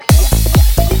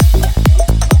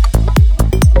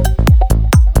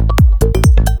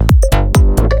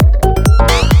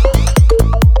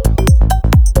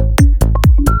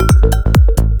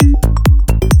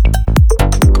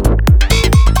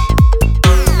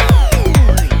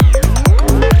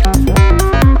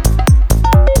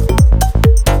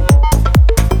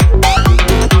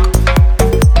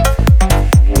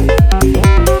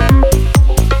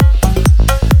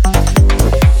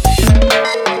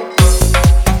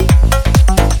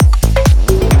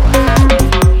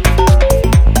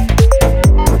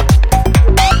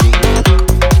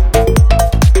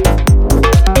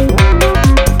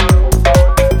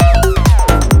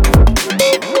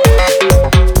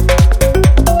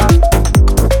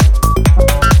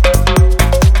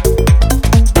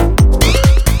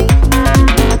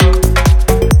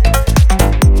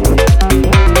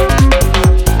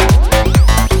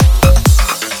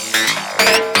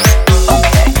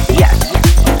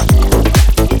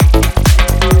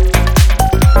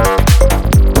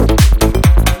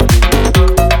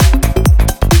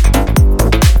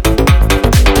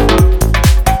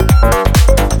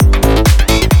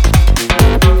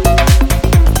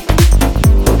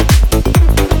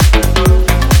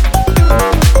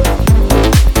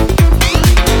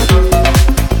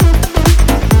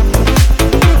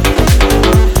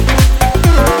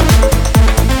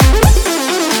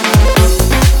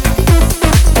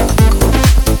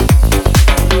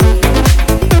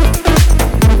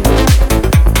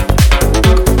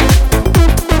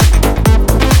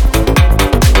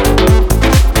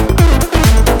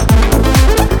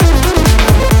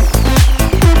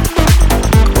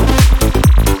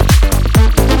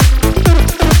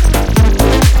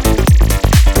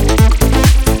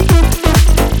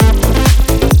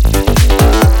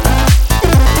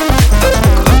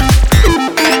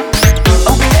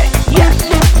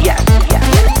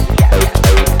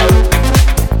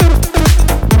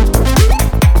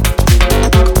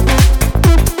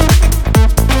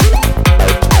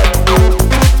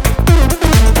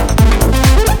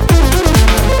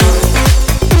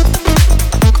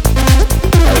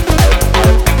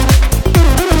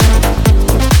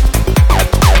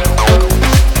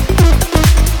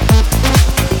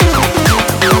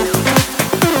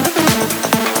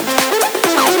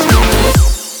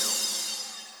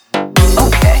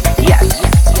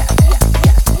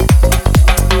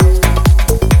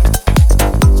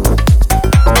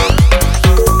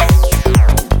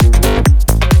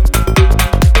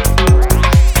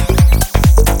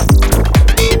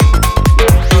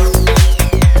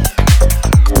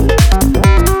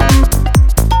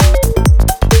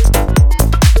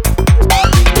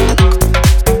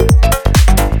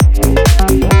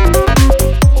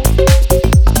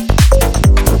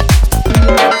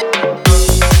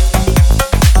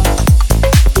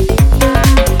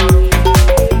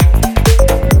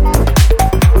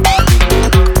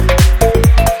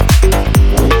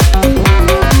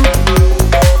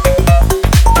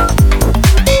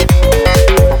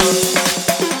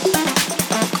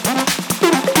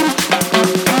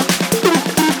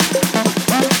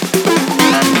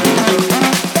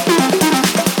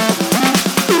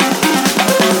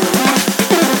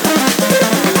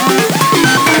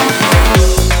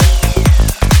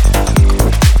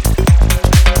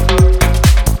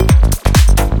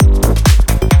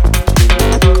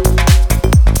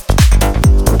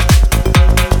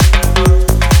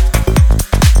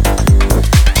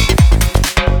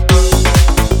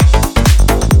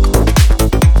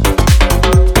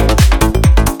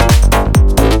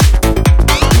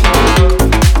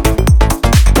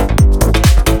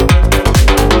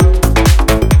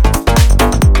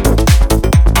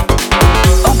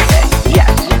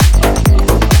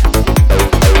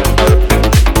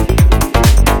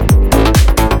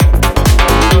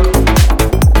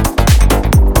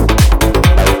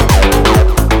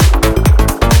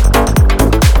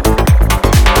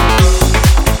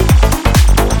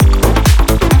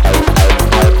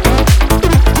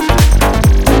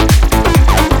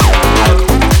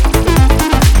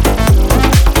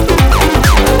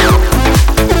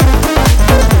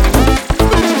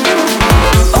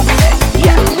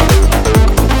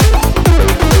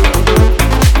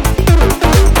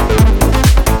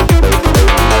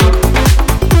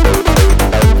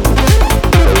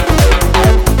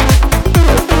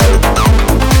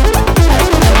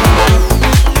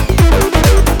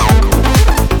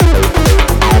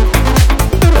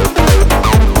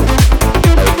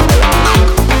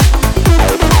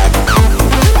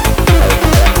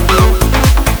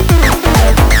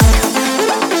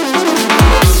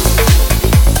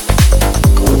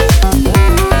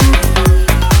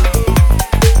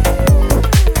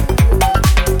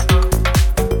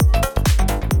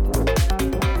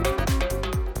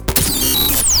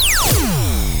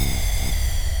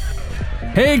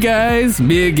 Hey guys,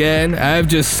 me again. I've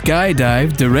just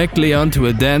skydived directly onto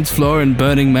a dance floor in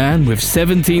Burning Man with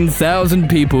 17,000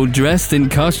 people dressed in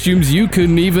costumes you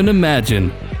couldn't even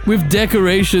imagine, with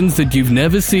decorations that you've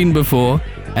never seen before,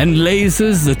 and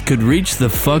lasers that could reach the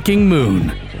fucking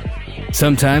moon.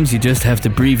 Sometimes you just have to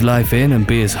breathe life in and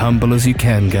be as humble as you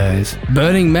can, guys.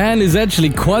 Burning Man is actually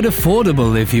quite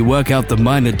affordable if you work out the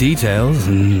minor details.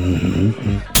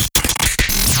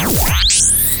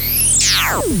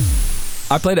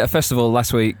 I played at a festival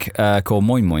last week called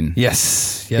Moin Moin.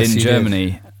 Yes, in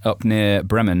Germany, up near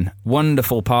Bremen.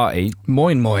 Wonderful party.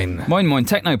 Moin Moin. Moin Moin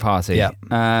techno party. Yeah.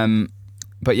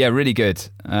 But yeah, really good.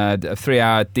 A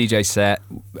 3-hour DJ set.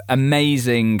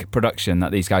 Amazing production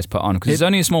that these guys put on. Because it's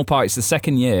only a small party. It's the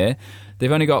second year.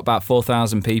 They've only got about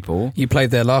 4,000 people. You played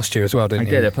there last year as well, didn't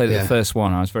you? I did. I played at the first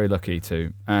one. I was very lucky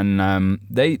to. And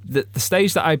the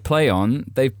stage that I play on,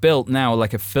 they've built now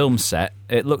like a film set.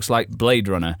 It looks like Blade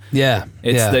Runner. Yeah.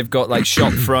 They've got like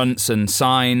shop fronts and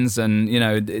signs, and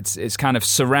it's kind of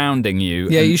surrounding you.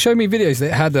 Yeah, you showed me videos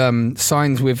that had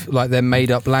signs with like their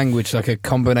made up language, like a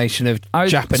combination of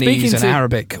Japanese and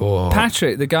Arabic.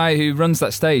 Patrick, the guy who runs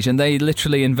that stage, and they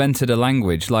literally invented a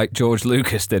language like George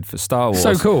Lucas did for Star Wars.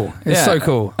 So cool. It's so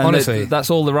cool. And honestly, that's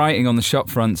all the writing on the shop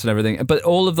fronts and everything. But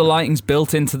all of the lighting's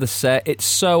built into the set. It's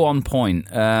so on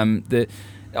point.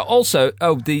 Also,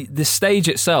 the stage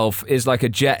itself is like a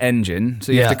jet engine,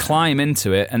 so you have to climb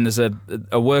into it, and there's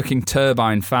a working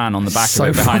turbine fan on the back of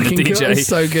it behind the DJ. Good.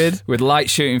 So good. With light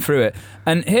shooting through it.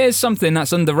 And here's something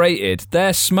that's underrated.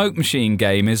 Their smoke machine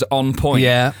game is on point.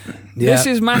 Yeah. This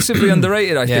is massively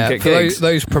underrated, I think, at gigs. For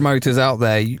those promoters out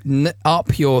there,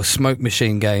 up your smoke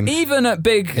machine game. Even at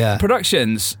big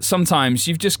productions, sometimes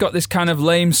you've just got this kind of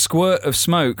lame squirt of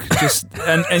smoke,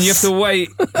 and you have to wait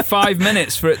 5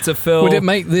 minutes for it to fill. Would it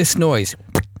make this noise?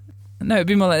 No, it'd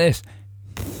be more like this.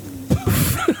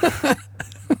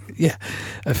 Yeah,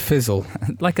 a fizzle.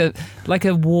 like a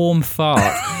warm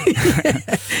fart.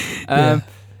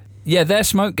 Yeah, their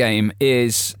smoke game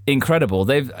is incredible.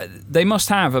 They must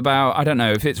have about, I don't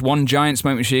know if it's one giant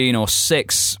smoke machine or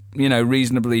 6,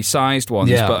 reasonably sized ones,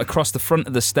 but across the front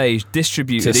of the stage,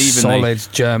 distributed evenly. Solid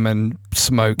German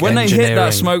smoke. When they hit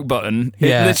that smoke button,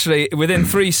 it literally within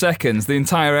 3 seconds, the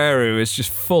entire area is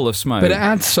just full of smoke. But it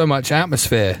adds so much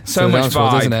atmosphere, so much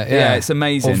vibe, doesn't it? Yeah, it's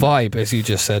amazing. Or vibe, as you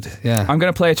just said. Yeah, I'm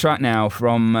going to play a track now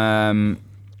from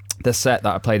the set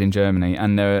that I played in Germany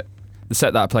and the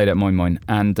set that I played at Moin Moin,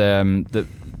 and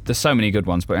there's so many good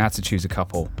ones, but I had to choose a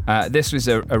couple. This was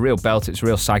a real belt. It's a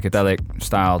real psychedelic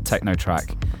style techno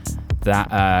track.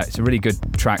 It's a really good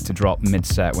track to drop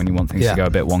mid-set when you want things to go a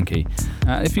bit wonky.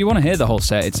 If you want to hear the whole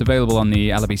set, it's available on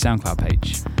the Alibi SoundCloud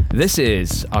page. This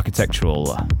is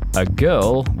Architectural, a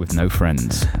girl with no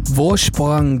friends.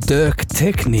 Vorsprung durch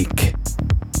Technik.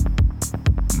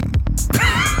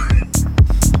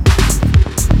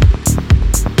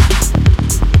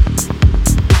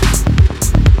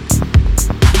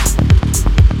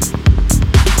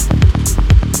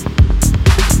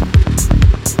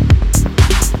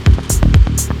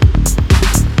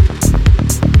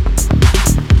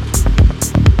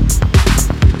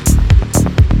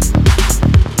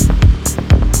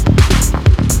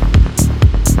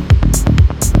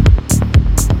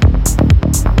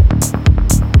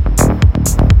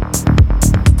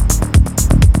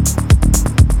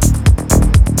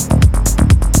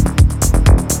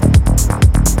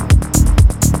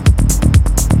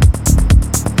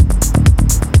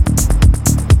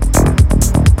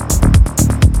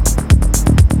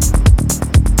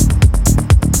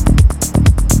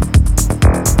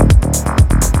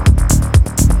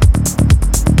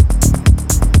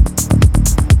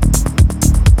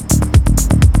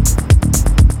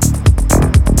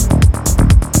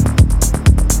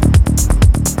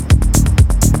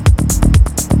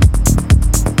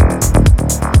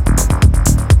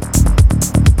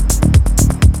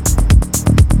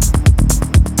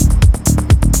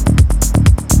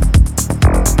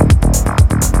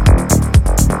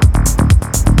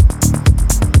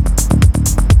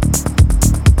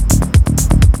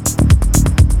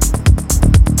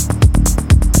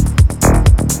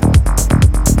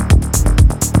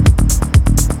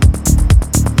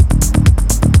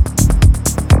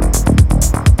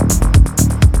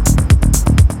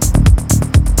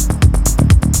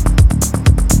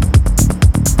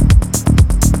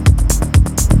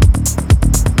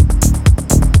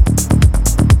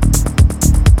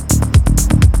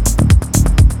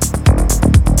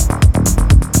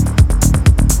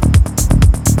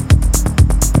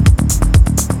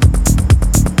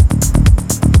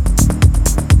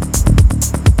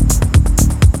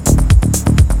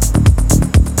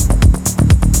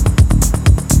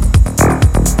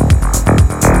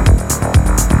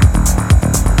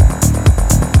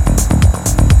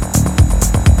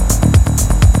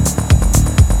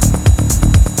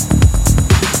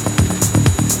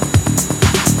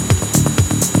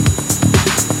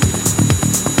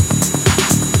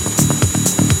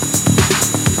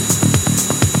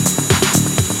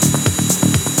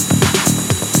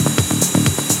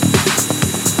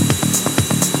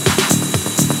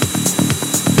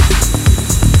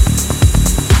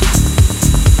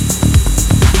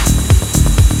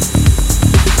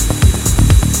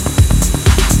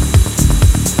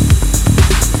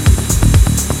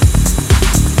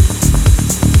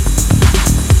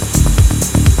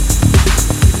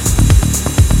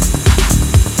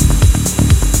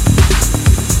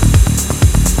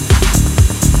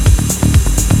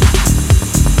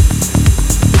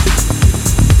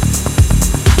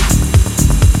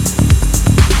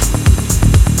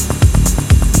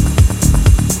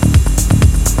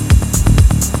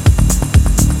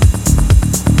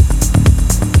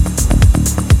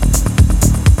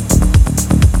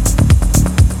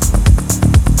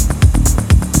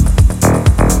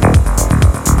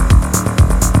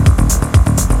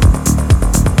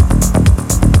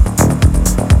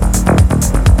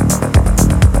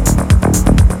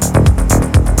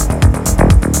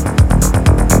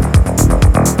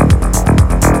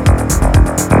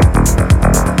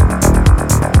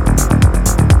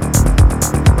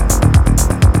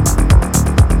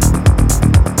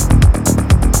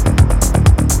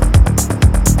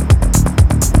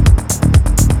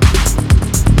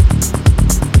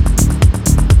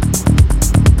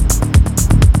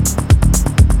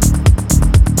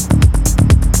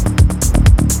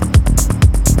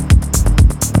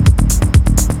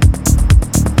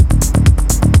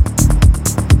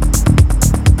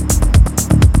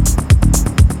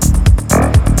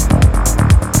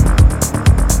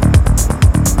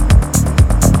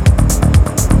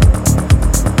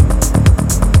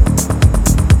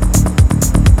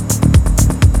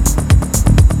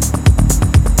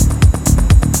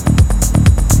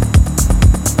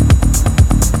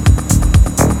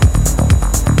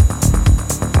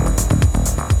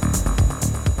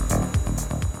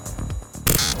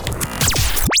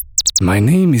 My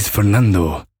name is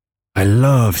Fernando. I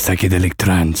love psychedelic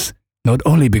trance, not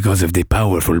only because of the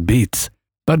powerful beats,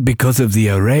 but because of the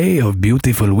array of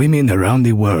beautiful women around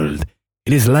the world.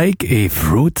 It is like a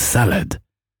fruit salad.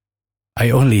 I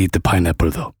only eat the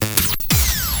pineapple, though.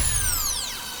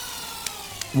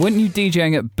 Weren't you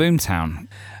DJing at Boomtown?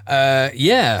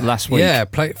 Yeah. Last week? Yeah,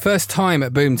 first time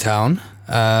at Boomtown.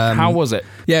 How was it?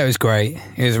 Yeah, it was great.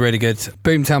 It was really good.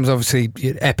 Boomtown's obviously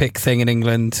an epic thing in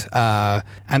England. And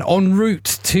en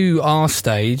route to our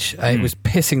stage, it was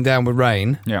pissing down with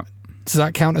rain. Yeah. Does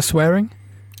that count as swearing?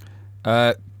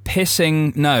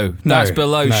 Pissing, no. That's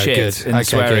below shit good. in the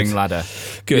swearing good. ladder.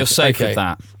 Good. You're safe with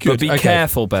that. But be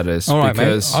careful, Bedders. All right,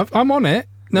 because mate. I'm on it.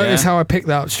 Notice how I picked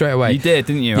that up straight away. You did,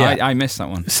 didn't you? Yeah. I missed that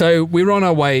one. So we were on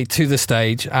our way to the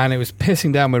stage, and it was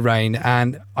pissing down with rain,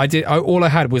 and all I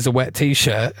had was a wet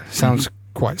T-shirt. Sounds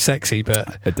quite sexy,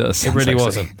 but it does. It really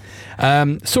sexy.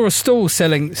 wasn't. Saw a stall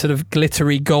selling sort of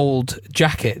glittery gold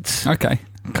jackets. Okay.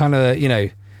 Kind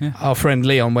of, our friend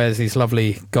Leon wears these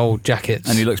lovely gold jackets.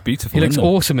 And he looks beautiful. He looks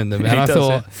awesome in them. And I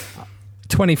thought,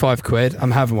 25 quid,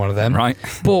 I'm having one of them. Right.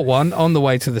 Bought one on the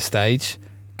way to the stage,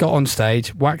 got on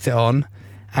stage, whacked it on,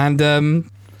 and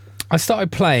I started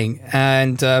playing,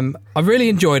 and I really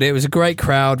enjoyed it. It was a great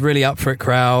crowd, really up for it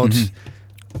crowd,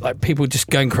 like people just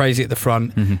going crazy at the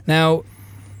front. Now,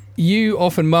 you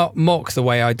often mock the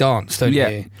way I dance, don't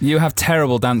you? You have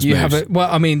terrible dance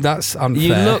moves. That's unfair.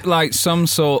 You look like some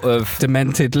sort of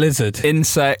demented lizard.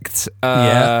 Insect.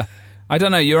 I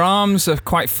don't know, your arms are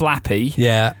quite flappy.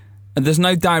 Yeah. And there's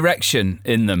no direction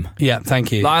in them. Yeah,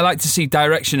 thank you. I like to see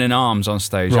direction in arms on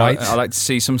stage. Right. I like to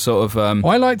see some sort of...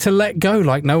 I like to let go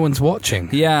like no one's watching.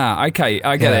 Yeah, okay,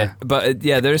 I get it. But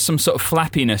there is some sort of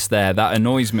flappiness there that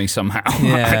annoys me somehow.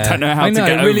 Yeah. I don't know how to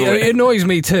get over it. It annoys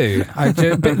me too. But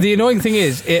the annoying thing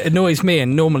is, it annoys me,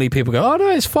 and normally people go, oh no,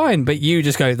 it's fine, but you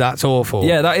just go, that's awful.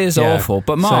 Yeah, that is awful.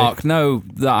 But Mark, know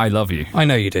that I love you. I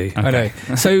know you do. Okay. I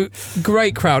know. So,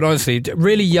 great crowd, honestly.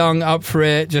 Really young, up for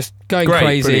it, just going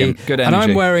crazy. Brilliant. Good energy.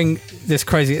 And I'm wearing this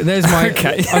crazy... There's my...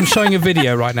 Okay. I'm showing a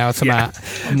video right now to Matt.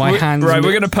 My hands... Right,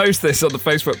 we're going to post this on the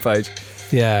Facebook page.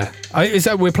 Yeah.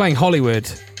 We're playing Hollywood.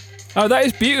 Oh, that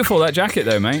is beautiful, that jacket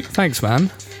though, mate. Thanks, man.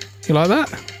 You like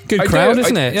that? Good crowd,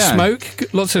 isn't it? Yeah.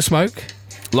 Smoke. Lots of smoke.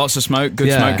 Lots of smoke.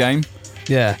 Good smoke game.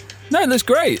 Yeah. No, it looks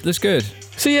great. Looks good.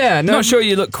 So yeah, not sure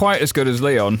you look quite as good as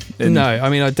Leon. No, I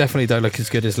mean I definitely don't look as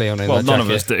good as Leon in that jacket. Well, none of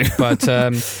us do.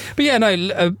 But yeah, no,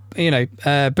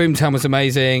 Boomtown was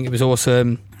amazing. It was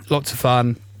awesome, lots of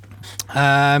fun,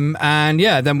 and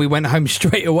yeah, then we went home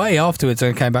straight away afterwards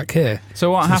and came back here.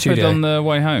 So what happened on the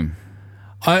way home?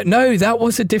 No, that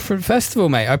was a different festival,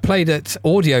 mate. I played at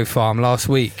Audio Farm last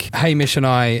week. Hamish and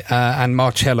I and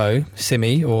Marcello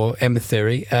Simi, or M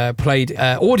Theory, played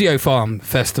Audio Farm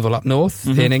Festival up north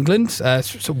in England.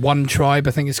 So One Tribe,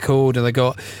 I think it's called, and they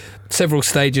got several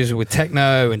stages with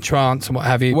techno and trance and what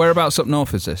have you. Whereabouts up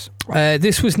north is this?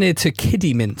 This was near to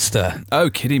Kidderminster. Oh,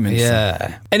 Kidderminster.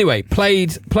 Yeah. Anyway,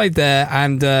 played there,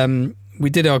 and we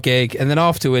did our gig, and then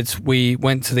afterwards we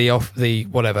went to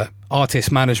the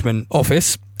artist management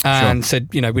office and said,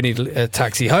 we need a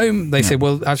taxi home. They said,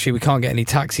 well, actually we can't get any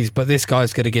taxis, but this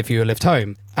guy's going to give you a lift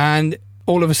home. And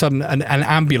all of a sudden an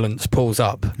ambulance pulls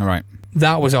up. All right.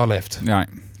 That was our lift. Right.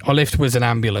 Our lift was an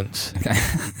ambulance. Okay.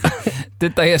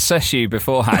 Did they assess you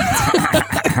beforehand?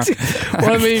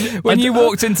 Well, I mean, when you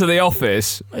walked into the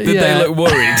office, did they look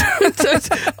worried?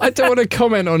 I don't want to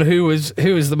comment on who was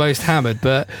the most hammered,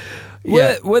 but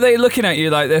were they looking at you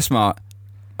like this, Mark?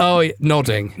 Oh,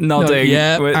 nodding.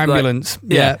 Yeah, ambulance.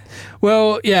 Yeah.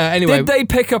 Well, yeah, anyway. Did they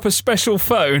pick up a special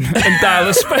phone and dial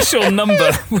a special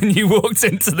number when you walked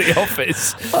into the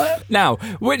office? Now,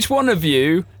 which one of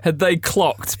you had they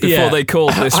clocked before they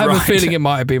called this I have ride? a feeling it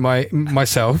might have been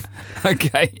myself.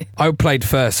 Okay. I played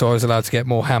first, so I was allowed to get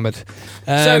more hammered.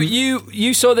 So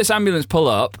you saw this ambulance pull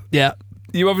up. Yeah.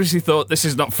 You obviously thought, this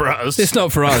is not for us. It's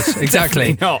not for us,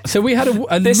 exactly. Not. So we had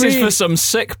this is for some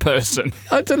sick person.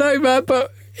 I don't know, man,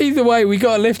 but either way, we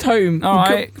got a lift home. All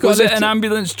right. Was it an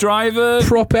ambulance driver?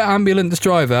 Proper ambulance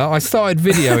driver. I started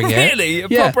videoing it. Really? A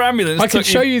proper ambulance? I can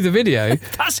show you the video.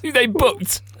 That's who they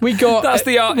booked. That's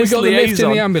the artist liaison. The lift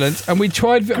in the ambulance, and we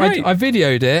tried. I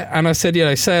videoed it, and I said,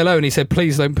 say hello, and he said,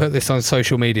 please don't put this on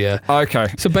social media. Okay.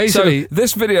 So basically,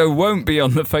 this video won't be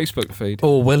on the Facebook feed.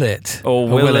 Or will it? Or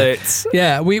will it?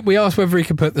 Yeah, we asked whether he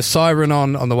could put the siren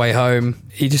on the way home.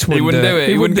 He just wouldn't do it.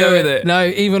 He wouldn't go with it. No,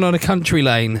 even on a country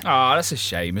lane. Oh, that's a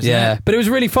shame, isn't it? Yeah, but it was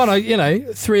really fun.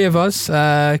 Three of us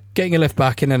getting a lift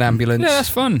back in an ambulance. Yeah,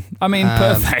 that's fun. I mean,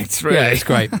 perfect, really. Yeah, it's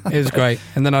great. It was great.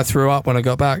 And then I threw up when I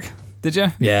got back. Did you?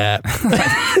 Yeah.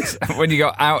 When you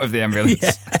got out of the ambulance?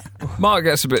 Yeah. Mark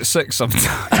gets a bit sick sometimes.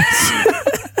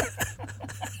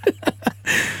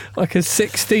 Like a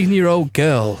 16-year-old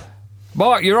girl.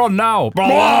 Mark, you're on now.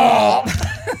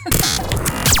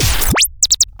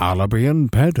 Albion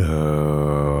Pedders.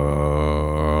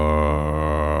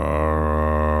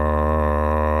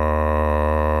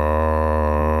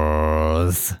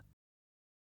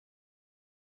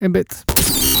 In bits.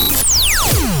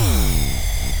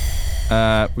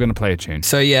 We're going to play a tune.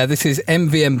 So yeah, this is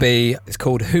MVMB. It's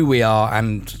called Who We Are,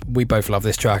 and we both love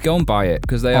this track. Go and buy it,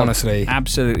 because they honestly are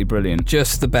absolutely brilliant.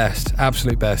 Just the best.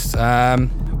 Absolute best.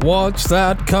 What's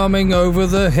that coming over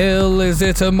the hill? Is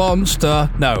it a monster?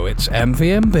 No, it's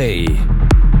MVMB.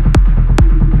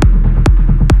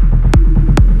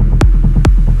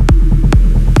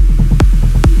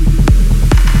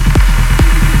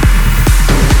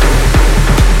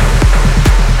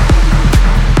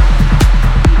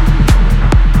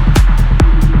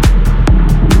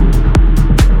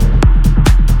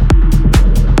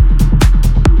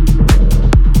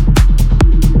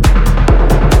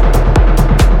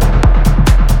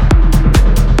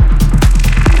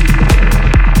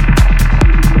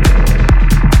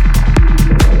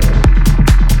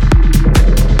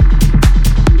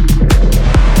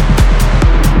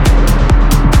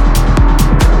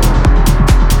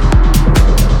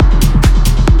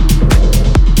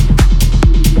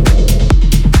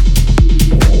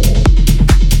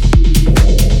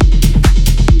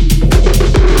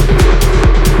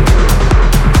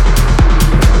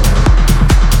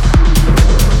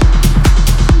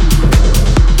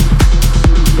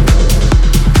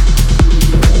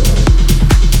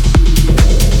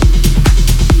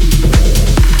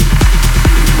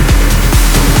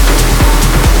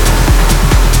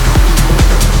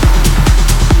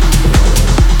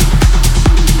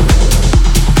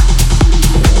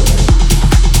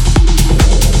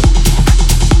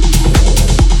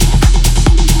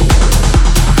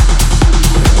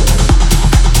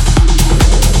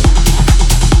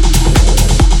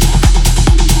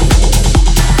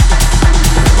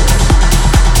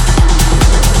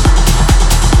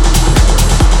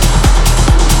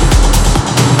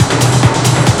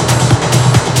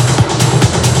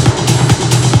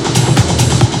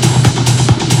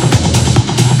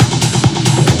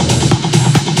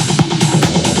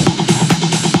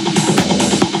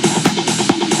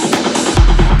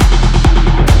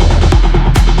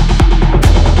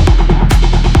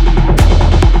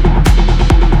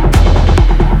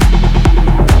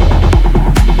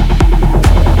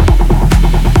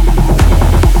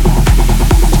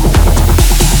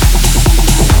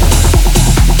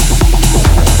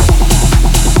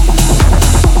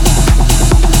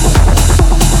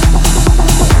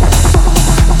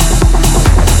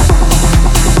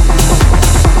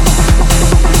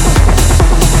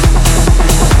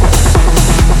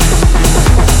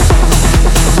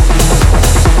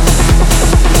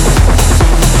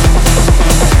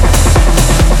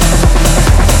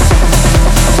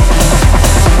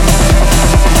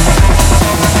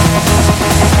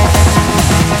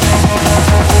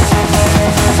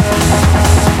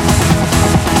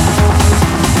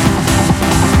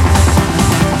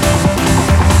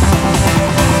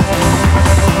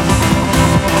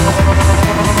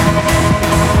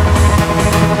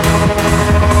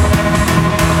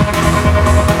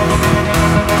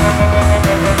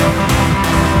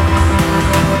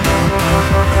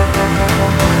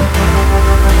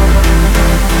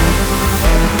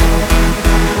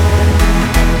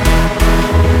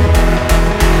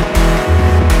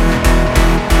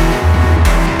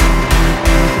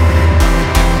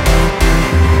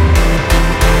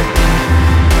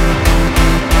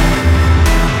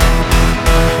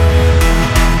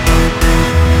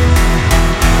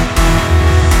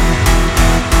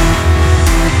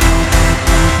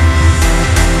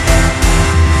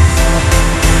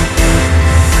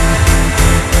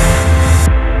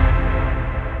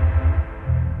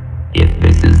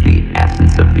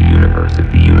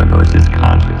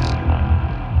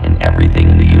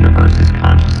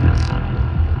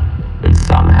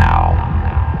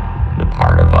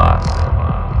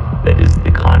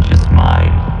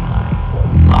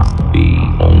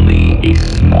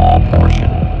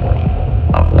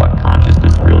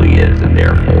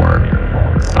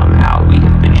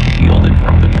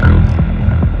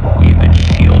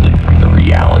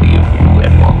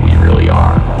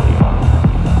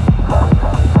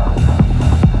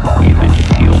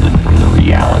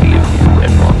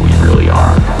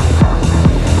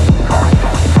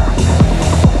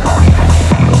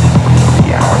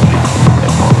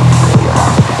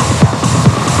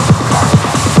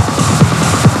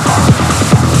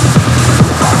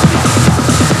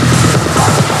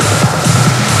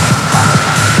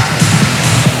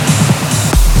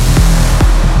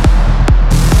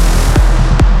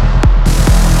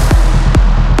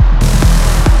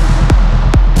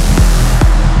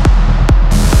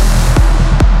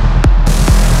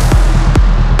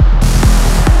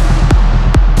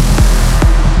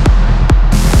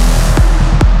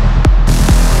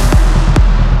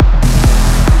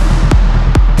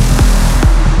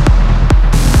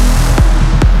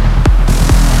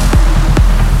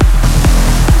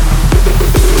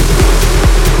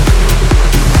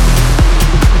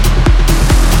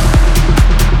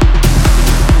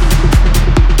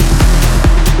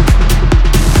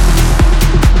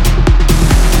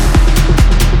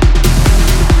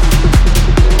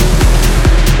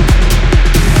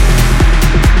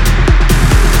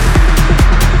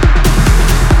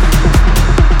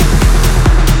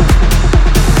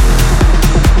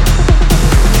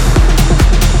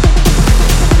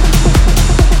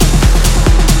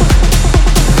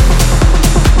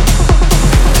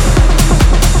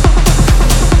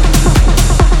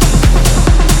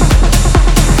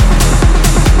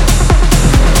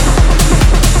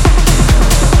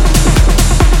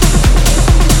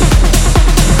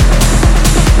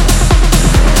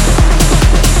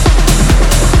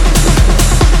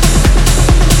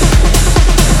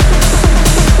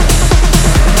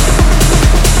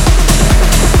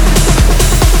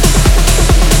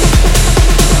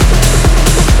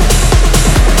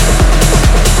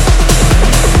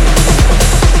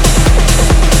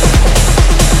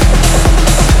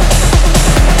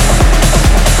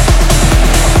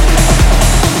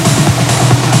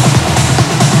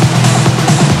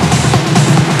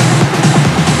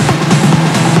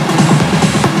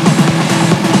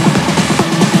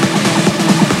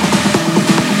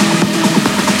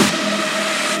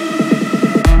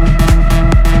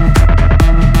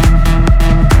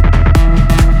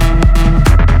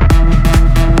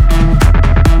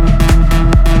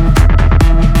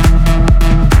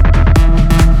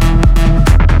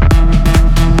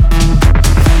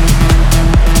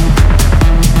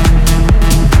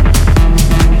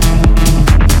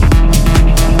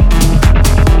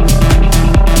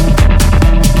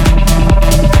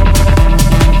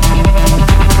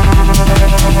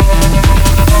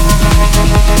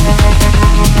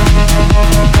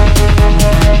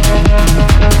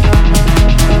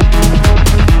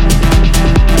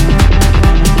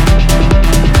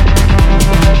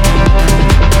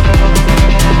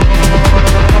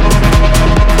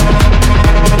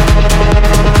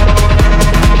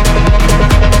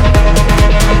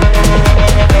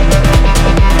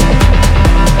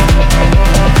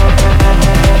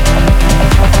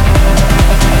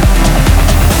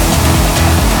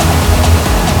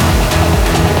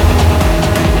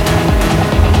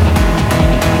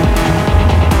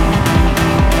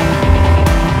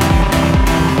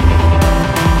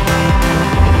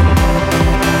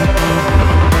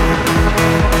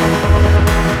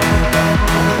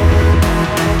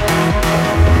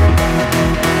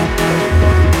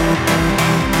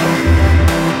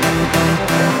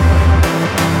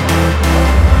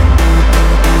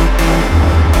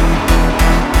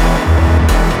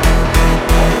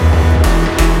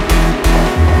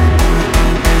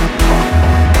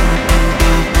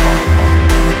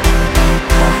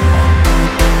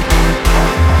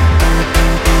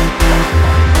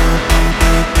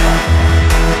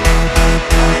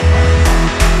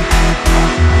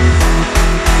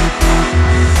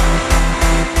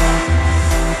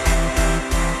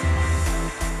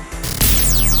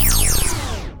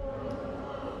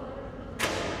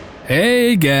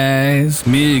 Hey guys,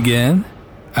 me again.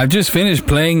 I've just finished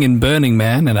playing in Burning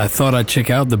Man and I thought I'd check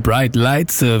out the bright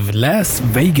lights of Las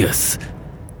Vegas.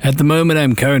 At the moment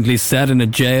I'm currently sat in a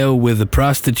jail with a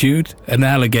prostitute, an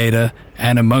alligator,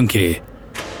 and a monkey.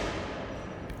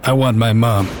 I want my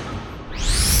mom.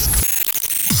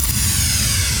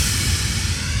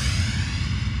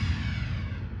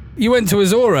 You went to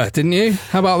Azora, didn't you?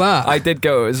 How about that? I did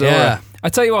go to Azora. Yeah. I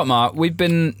tell you what, Mark,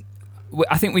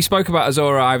 I think we spoke about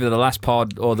Azora either the last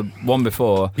pod or the one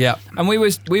before. Yeah. And we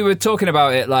were talking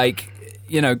about it like,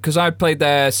 because I played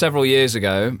there several years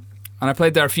ago, and I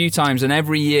played there a few times, and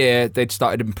every year they'd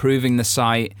started improving the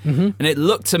site. Mm-hmm. And it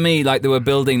looked to me like they were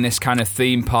building this kind of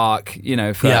theme park,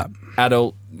 for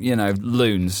adult,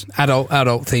 loons.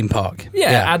 Adult theme park.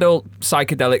 Yeah, adult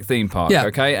psychedelic theme park,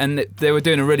 okay? And they were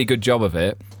doing a really good job of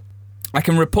it. I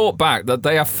can report back that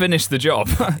they have finished the job.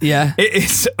 Yeah. It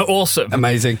is awesome.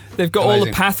 Amazing. They've got all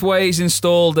the pathways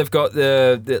installed. They've got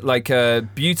the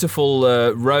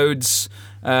beautiful roads.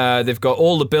 They've got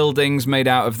all the buildings made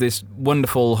out of this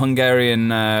wonderful Hungarian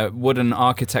wooden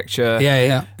architecture.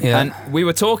 Yeah. And we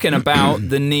were talking about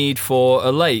the need for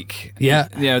a lake. Yeah.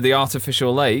 The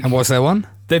artificial lake. And what's there one?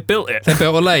 They've built it. They've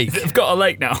built a lake. They've got a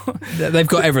lake now. They've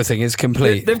got everything. It's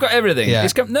complete. They've got everything. Yeah.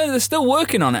 No, they're still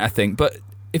working on it, I think. But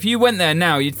if you went there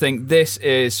now, you'd think this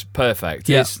is perfect.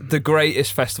 Yeah. It's the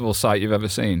greatest festival site you've ever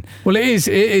seen. Well, it is.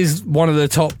 It is one of the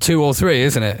top 2 or 3,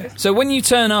 isn't it? So when you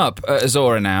turn up at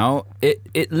Azora now,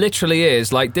 it literally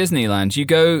is like Disneyland.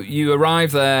 You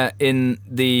arrive there in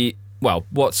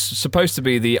what's supposed to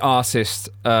be the artist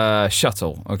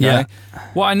shuttle, okay? Yeah.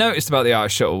 What I noticed about the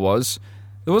artist shuttle was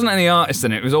there wasn't any artists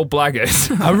in it. It was all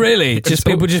blaggers. Oh, really? Just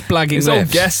people just blagging It's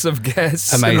lifts? all guests of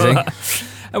guests. Amazing.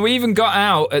 And we even got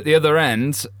out at the other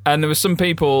end, and there was some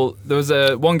people. There was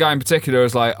one guy in particular who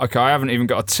was like, "Okay, I haven't even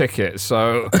got a ticket,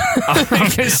 so I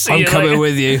can see I'm coming later."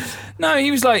 with you." No, he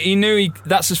was like, he knew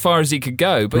that's as far as he could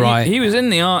go, but Right. he was in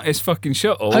the artist fucking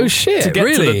shuttle. Oh, shit, To get to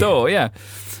really? the door, yeah.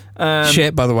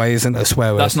 Shit, by the way, isn't a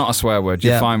swear word. That's not a swear word.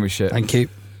 You're fine with shit. Thank you.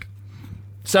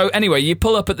 So anyway, you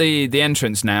pull up at the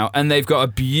entrance now, and they've got a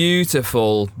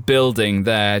beautiful building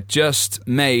there, just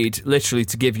made literally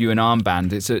to give you an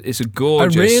armband. It's a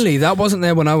gorgeous. Oh, really? That wasn't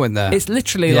there when I went there. It's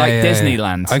literally like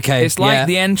Disneyland. Yeah. Okay, it's like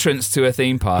the entrance to a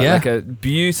theme park. Yeah. Like a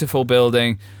beautiful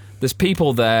building. There's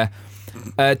people there.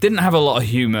 Didn't have a lot of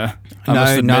humour. I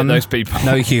must admit, none. those people.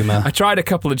 No humour. I tried a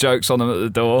couple of jokes on them at the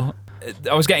door.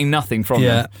 I was getting nothing from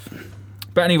them.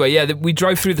 But anyway, we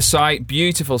drove through the site.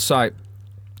 Beautiful site.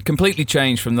 Completely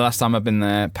changed from the last time I've been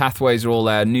there. Pathways are all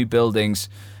there, new buildings,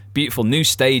 beautiful new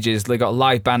stages. They got a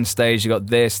live band stage. They got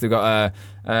this. They got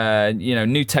a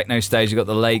new techno stage. They got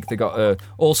the lake. They got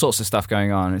all sorts of stuff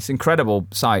going on. It's an incredible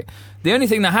site. The only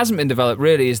thing that hasn't been developed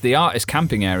really is the artist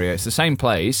camping area. It's the same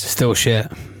place. Still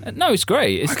shit. No, it's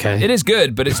great. Okay. It is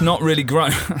good, but it's not really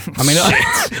grown.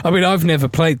 I mean, I've never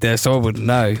played there, so I wouldn't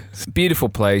know. Beautiful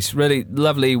place, really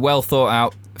lovely, well thought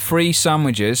out. Free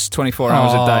sandwiches, 24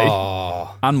 hours a day,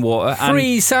 and water.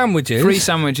 Free sandwiches? Free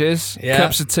sandwiches, Yeah.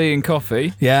 cups of tea and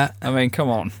coffee. Yeah. I mean, come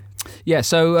on. Yeah,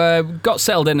 so got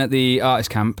settled in at the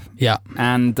artist camp. Yeah.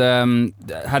 And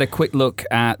had a quick look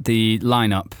at the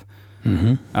lineup.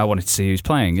 Mm-hmm. I wanted to see who's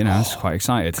playing, I was quite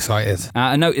excited.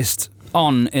 I noticed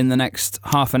in the next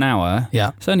half an hour,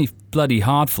 it's only bloody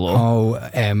Hard Floor.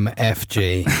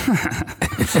 OMFG.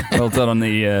 Well done on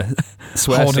the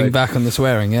swear. Holding back on the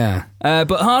swearing, yeah.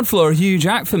 But Hard Floor are a huge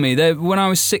act for me. When I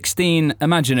was 16,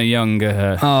 imagine a young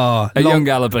young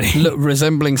Allaby.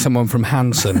 Resembling someone from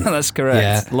Hanson. That's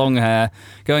correct. Yeah. Long hair,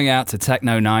 going out to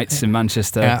techno nights in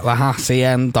Manchester. At the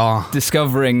Hacienda.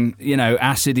 Discovering,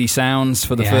 acidy sounds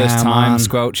for the first time. Man.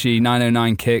 Squelchy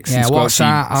 909 kicks. Yeah, and what's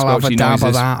that? I'll have a squelchy dab of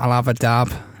noises. that. I'll have a dab.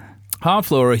 Hard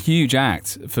Floor are a huge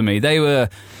act for me. They were,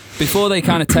 before they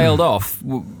kind of tailed off,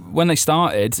 when they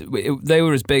started, they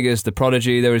were as big as The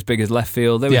Prodigy, they were as big as Left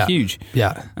Field, they were huge.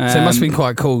 Yeah. So it must have been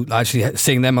quite cool actually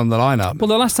seeing them on the lineup. Well,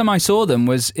 the last time I saw them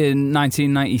was in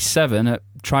 1997 at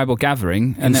Tribal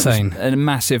Gathering. And Insane. it was a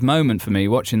massive moment for me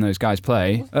watching those guys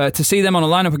play. To see them on a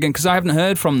lineup again, because I haven't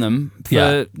heard from them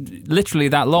for literally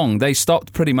that long. They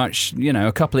stopped pretty much,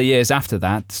 a couple of years after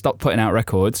that, stopped putting out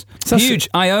records. So huge.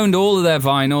 I owned all of their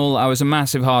vinyl. I was a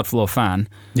massive Hard Floor fan.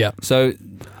 Yeah. So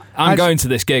I'm going to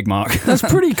this gig, Mark. That's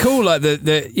pretty cool. Like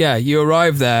you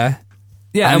arrive there.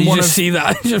 Yeah, and you just see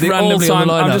that just randomly on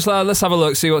the lineup. I'm just like, let's have a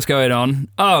look, see what's going on.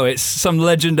 Oh, it's some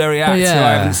legendary act who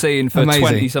I haven't seen for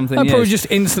 20-something years. That probably just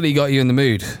instantly got you in the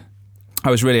mood.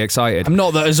 I was really excited. I'm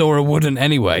not that Azora wouldn't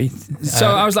anyway. So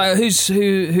I was like,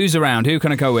 who's around? Who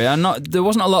can I go with? There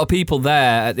wasn't a lot of people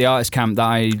there at the artist camp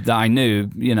that I knew.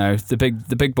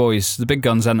 The big boys, the big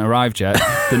guns hadn't arrived yet.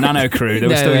 The Nano crew, they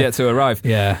were still yet to arrive.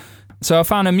 Yeah. So I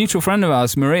found a mutual friend of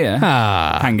ours, Maria,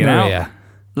 hanging Maria. out.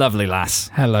 Lovely lass.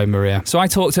 Hello, Maria. So I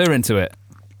talked her into it.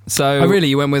 So, oh, really?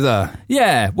 You went with her?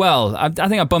 Yeah. Well, I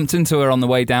think I bumped into her on the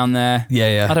way down there.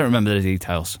 Yeah. I don't remember the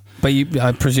details. But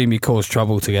I presume you caused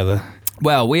trouble together.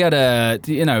 Well, we had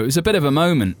it was a bit of a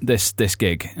moment, this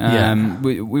gig.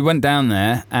 We went down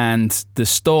there, and the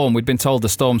storm, we'd been told the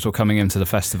storms were coming into the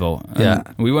festival.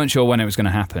 We weren't sure when it was going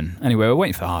to happen. Anyway, we were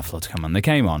waiting for Hardfloor to come on. They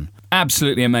came on.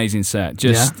 Absolutely amazing set.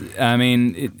 I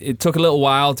mean, it took a little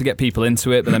while to get people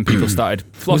into it, but then people started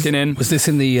flocking in. Was this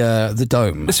in the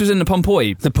Dome? This was in the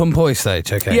Pompoy. The Pompoy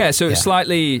stage, okay. Yeah, so it's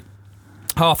slightly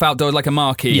half outdoors, like a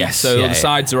marquee. Yes. So the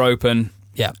sides are open.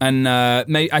 Yeah, and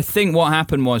I think what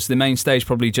happened was the main stage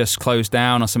probably just closed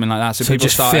down or something like that. So people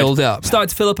just started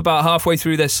to fill up about halfway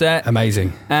through their set.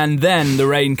 Amazing. And then the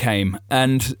rain came,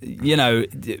 and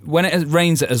when it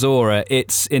rains at Azora,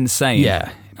 it's insane.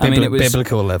 Yeah. It was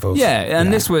biblical levels. Yeah,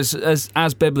 and this was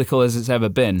as biblical as it's ever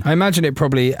been. I imagine it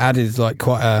probably added like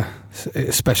quite a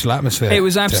special atmosphere. It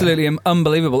was absolutely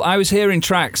unbelievable. I was hearing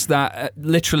tracks that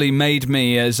literally made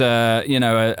me, as a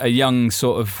young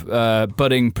sort of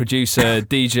budding producer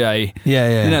DJ.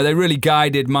 Yeah. They really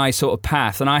guided my sort of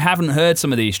path, and I haven't heard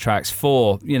some of these tracks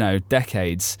for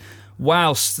decades.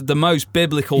 Whilst the most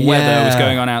biblical weather was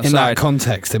going on outside. In that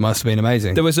context, it must have been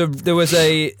amazing. There was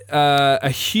a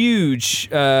huge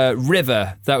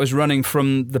river that was running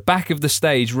from the back of the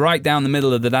stage right down the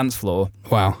middle of the dance floor.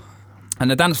 Wow. And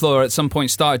the dance floor at some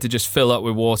point started to just fill up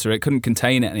with water. It couldn't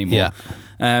contain it anymore. Yeah.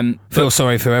 Feel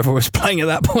sorry for whoever was playing at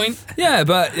that point. Yeah,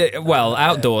 but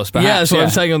outdoors perhaps. Yeah, that's what I'm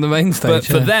saying on the main stage. But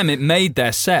for them, it made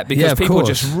their set because people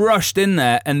just rushed in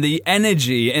there, and the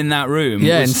energy in that room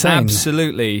was insane.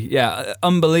 Absolutely,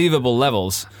 unbelievable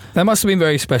levels. That must have been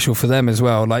very special for them as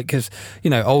well, like, because,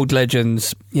 old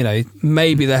legends,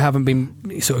 maybe they haven't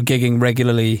been sort of gigging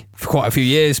regularly for quite a few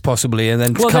years possibly, and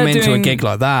then to come into a gig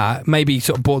like that, maybe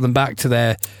sort of brought them back to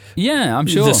their... Yeah, I'm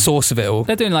sure. The source of it all.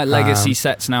 They're doing like legacy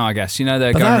sets now, I guess.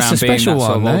 They're going around being that sort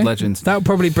of old legends. That would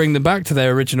probably bring them back to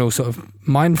their original sort of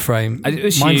mind frame. It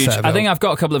was huge. I think I've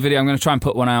got a couple of videos. I'm going to try and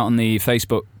put one out on the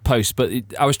Facebook post, but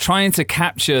I was trying to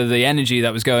capture the energy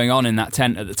that was going on in that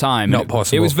tent at the time. Not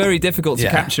possible. It was very difficult to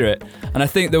capture it. And I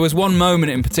think there was one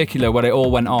moment in particular where it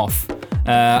all went off,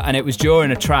 and it was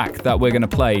during a track that we're going to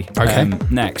play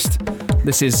next.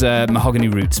 This is Mahogany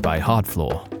Roots by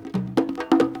Hardfloor.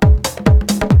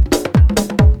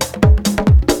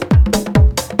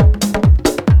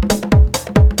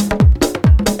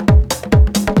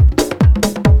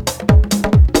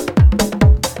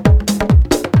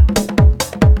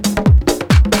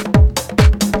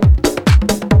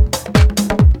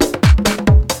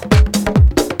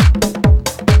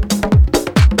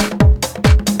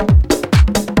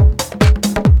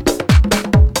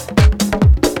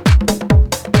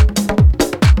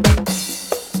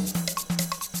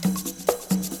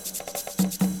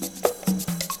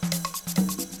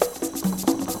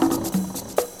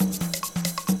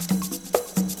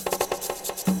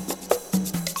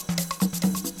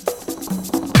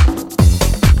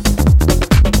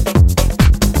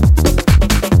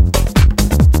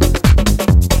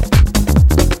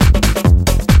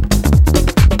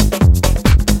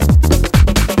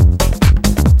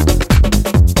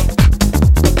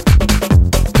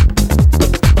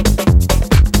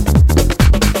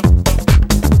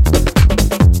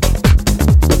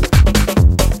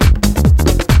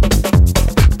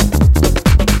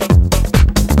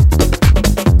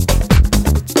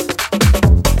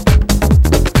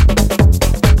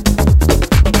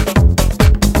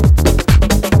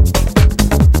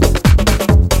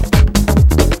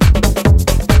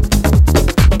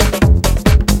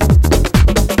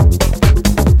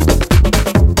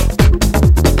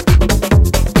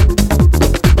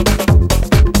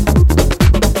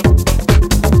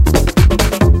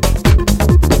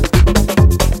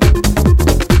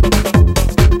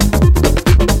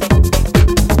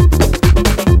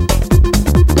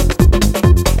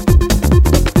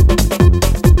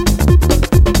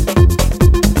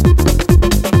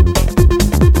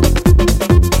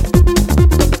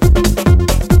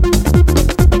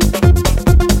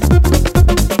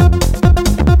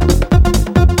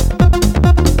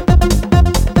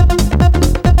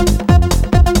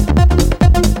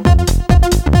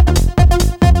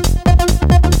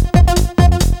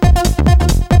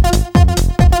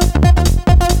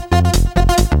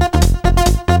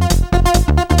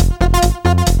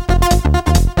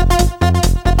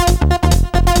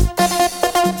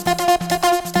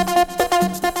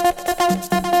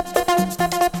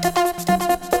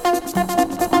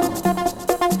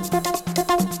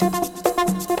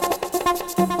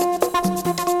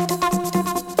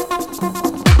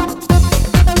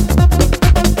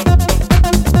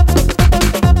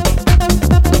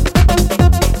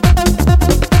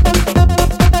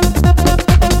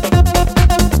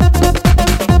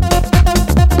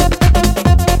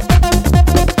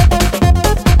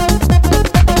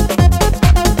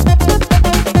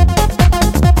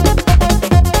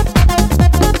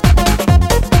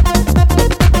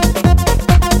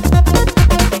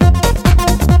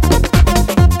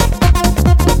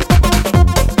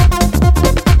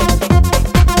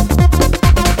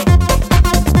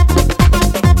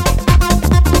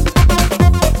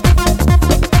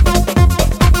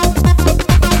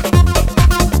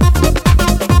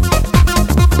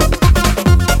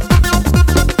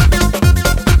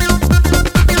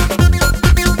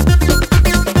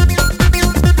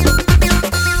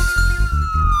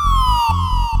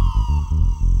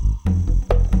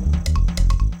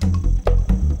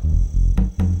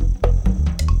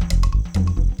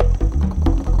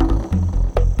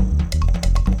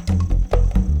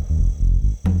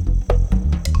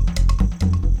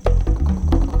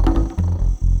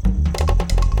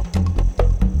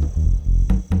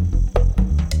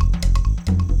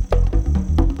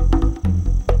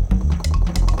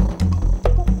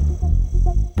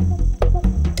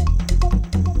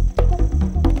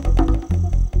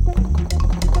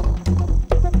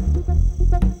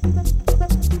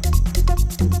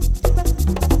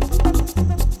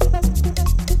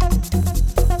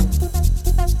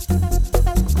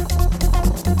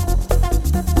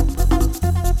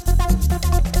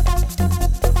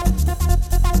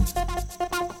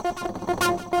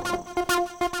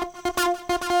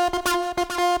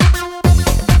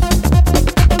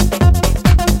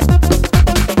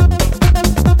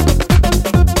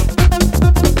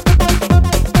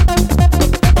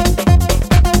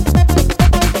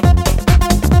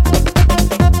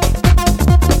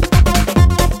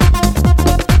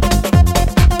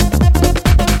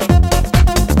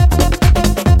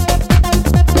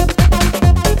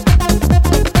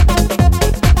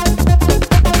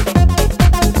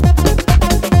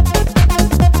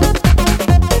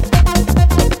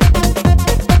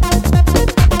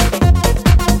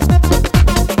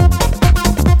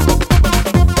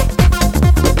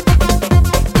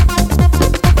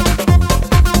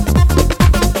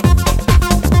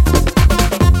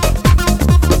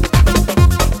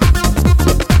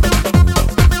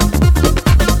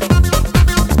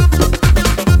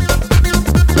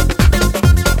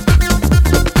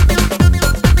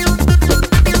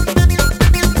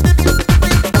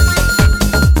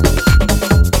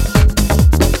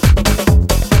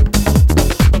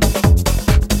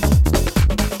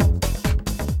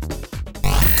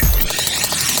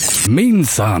 Mean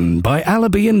Sun by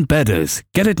Alibi and Bedders.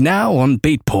 Get it now on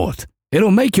Beatport.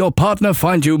 It'll make your partner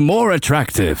find you more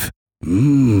attractive.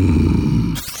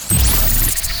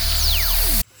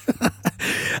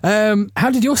 How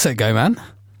did your set go, man?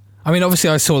 I mean, obviously,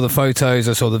 I saw the photos,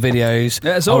 I saw the videos.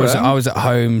 Yeah, I was at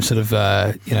home, sort of,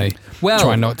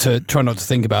 trying not to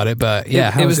think about it. But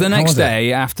yeah, it was the next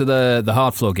day after the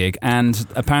hard floor gig, and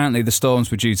apparently the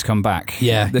storms were due to come back.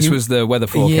 Yeah, this was the weather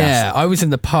forecast. Yeah, I was in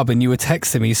the pub, and you were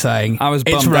texting me saying,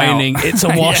 "It's raining, it's a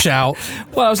washout."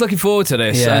 Well, I was looking forward to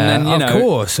this, and then of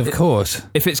course.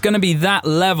 If it's going to be that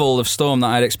level of storm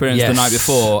that I'd experienced the night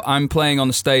before, I'm playing on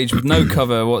the stage with no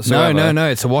cover whatsoever. No,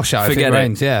 it's a washout. Forget if it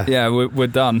rains. Yeah, we're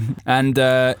done. And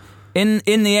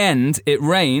in the end, it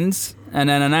rained, and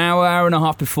then an hour and a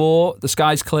half before, the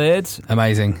skies cleared.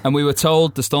 Amazing. And we were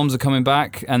told the storms are coming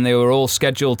back, and they were all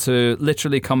scheduled to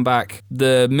literally come back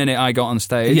the minute I got on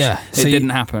stage. Yeah. It didn't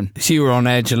happen. So you were on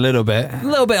edge a little bit. A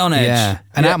little bit on edge. Yeah.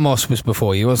 And Atmos was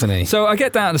before you, wasn't he? So I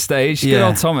get down to the stage, good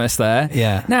old Thomas there.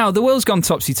 Yeah. Now, the world's gone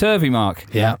topsy-turvy, Mark.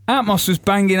 Yeah. Atmos was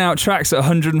banging out tracks at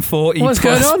 140 What's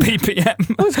plus going on?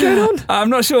 BPM. What's going on? I'm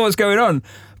not sure what's going on.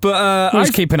 But I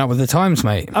was keeping up with the times,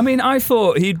 mate. I mean, I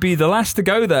thought he'd be the last to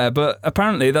go there, but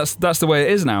apparently that's the way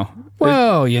it is now.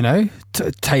 Well,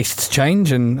 tastes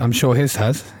change, and I'm sure his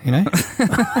has,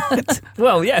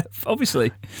 Well, yeah,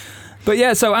 obviously. But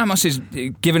yeah, so Atmos is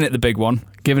giving it the big one.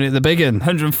 Giving it the big one.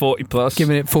 140 plus.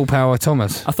 Giving it full power,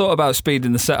 Thomas. I thought about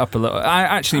speeding the setup a little. I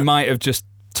actually might have just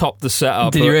topped the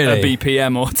setup Did you really? a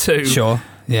BPM or two. Sure,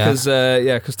 yeah.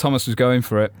 Because Thomas was going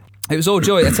for it. It was all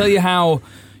joy. I tell you how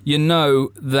you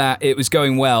know that it was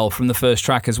going well from the first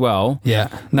track as well. Yeah.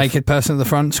 Naked person at the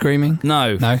front screaming?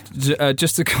 No.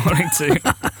 Just according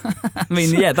to... I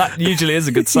mean, yeah, that usually is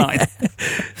a good sign.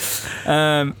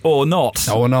 Or not.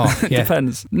 Or not, yeah.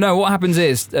 Depends. No, what happens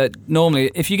is, normally,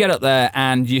 if you get up there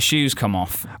and your shoes come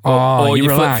off, or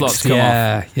your flip-flops come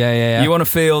off, yeah. you want to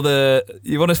feel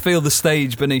the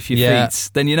stage beneath your feet,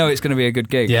 then you know it's going to be a good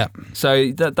gig. Yeah.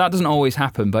 So that doesn't always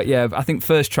happen, but yeah, I think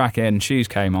first track in, shoes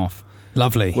came off.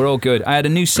 Lovely. We're all good. I had a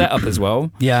new setup as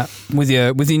well. Yeah, with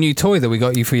your new toy that we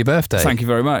got you for your birthday. Thank you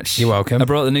very much. You're welcome. I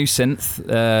brought the new synth,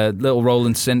 little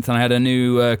Roland synth, and I had a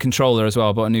new controller as well.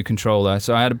 I bought a new controller,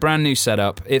 so I had a brand new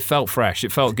setup. It felt fresh.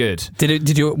 It felt good.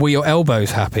 Were your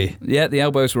elbows happy? Yeah, the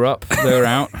elbows were up. They were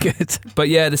out. Good. But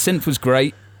yeah, the synth was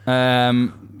great.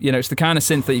 It's the kind of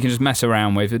synth that you can just mess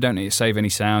around with. You don't need to save any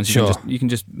sounds. You can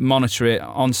just monitor it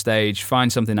on stage,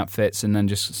 find something that fits, and then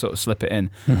just sort of slip it in.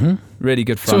 Mm-hmm. Really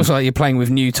good fun. So it's like you're playing with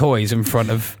new toys in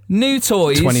front of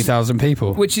 20,000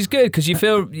 people, which is good because you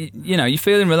feel, you're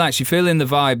feeling relaxed. You're feeling the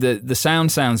vibe. The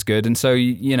sound sounds good, and so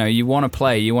you want to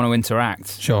play, you want to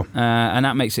interact. Sure, and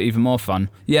that makes it even more fun.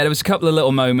 Yeah, there was a couple of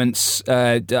little moments.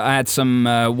 I had some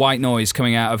white noise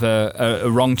coming out of a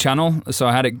wrong channel, so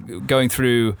I had it going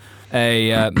through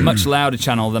a much louder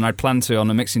channel than I'd planned to on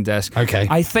the mixing desk. Okay.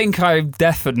 I think I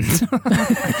deafened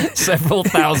several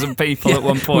thousand people at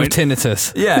one point. With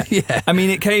tinnitus. Yeah. I mean,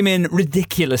 it came in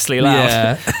ridiculously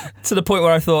loud to the point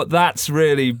where I thought, that's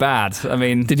really bad. I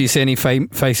mean... Did you see any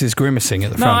faces grimacing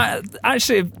at the front? No,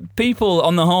 actually, people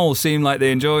on the whole seemed like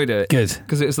they enjoyed it. Good.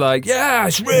 Because it was like, yeah,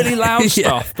 it's really loud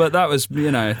stuff. But that was,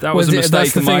 that was a mistake.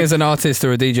 That's the thing as an artist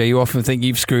or a DJ, you often think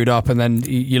you've screwed up and then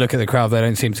you look at the crowd, they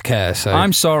don't seem to care. So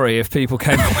I'm sorry if people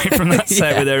came away from that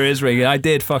set with their ears ringing. I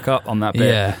did fuck up on that bit.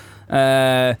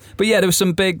 Yeah. But yeah, there was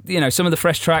some big, some of the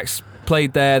fresh tracks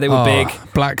played there. They were big.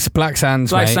 Black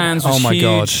Sands, Black mate. Sands was my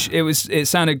huge. God. It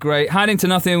sounded great. Hiding to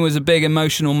Nothing was a big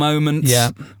emotional moment. Yeah.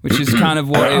 Which is kind of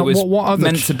what it was what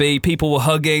meant to be. People were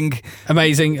hugging.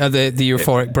 Amazing. The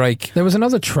euphoric break. There was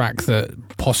another track that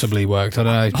possibly worked. I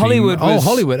don't know. Hollywood.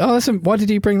 Hollywood. Oh, why did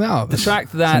you bring that up? The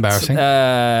track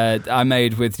that I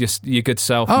made with just your good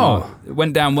self. It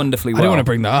went down wonderfully well. I don't want to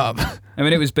bring that up. I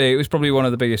mean, it was big. It was probably one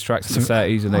of the biggest tracks of the set,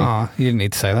 easily. You didn't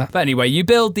need to say that. But anyway, you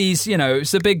build these,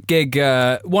 it's the big gig,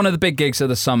 one of the big gigs of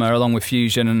the summer, along with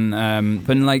Fusion, and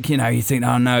you think,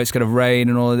 oh no, it's going to rain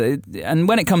and all of that. And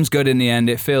when it comes good in the end,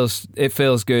 it feels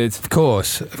good. Of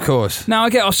course. Now I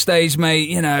get off stage,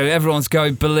 mate, everyone's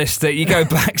going ballistic. You go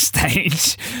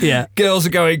backstage. Yeah. Girls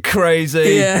are going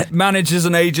crazy. Yeah. Managers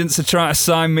and agents are trying to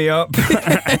sign me up.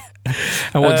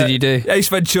 And what did you do? Ace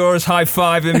Ventura's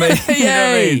high-fiving me. You know what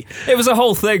I mean? It was a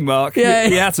whole thing, Mark. He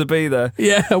had to be there.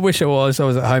 Yeah, I wish I was. I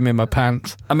was at home in my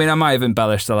pants. I mean, I might have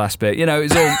embellished the last bit. It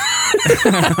was all...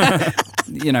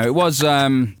 it was...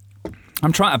 I'm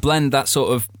trying to blend that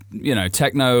sort of,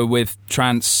 techno with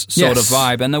trance sort of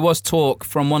vibe. And there was talk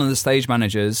from one of the stage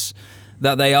managers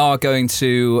that they are going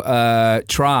to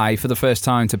try for the first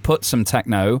time to put some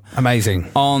techno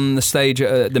on the stage,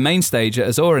 the main stage at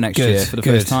Azora next year for the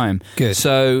first time. Good.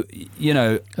 So,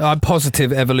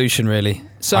 positive evolution, really.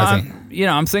 So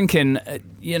I'm thinking,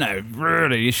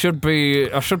 really, I should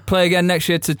play again next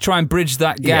year to try and bridge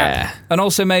that gap. Yeah. And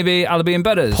also maybe Alibi and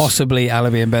Bedders. Possibly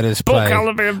Alibi and Bedders play. Book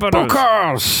Alibi and Bedders.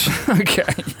 Bookers! Okay.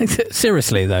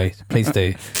 Seriously, though, please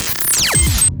do.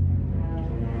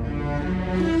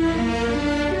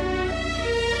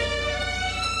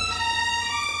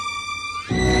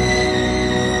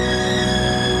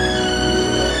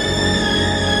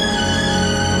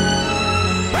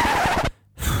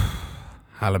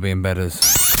 Alibi and Bedders.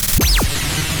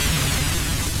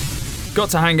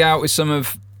 Got to hang out with some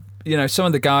of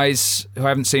the guys who I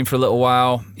haven't seen for a little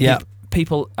while. Yeah.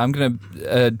 People, I'm going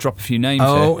to drop a few names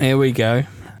here we go.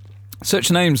 Such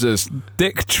names as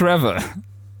Dick Trevor.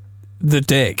 The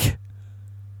Dick.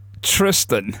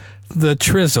 Tristan. The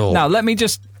Trizzle. Now, let me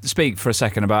just speak for a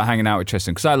second about hanging out with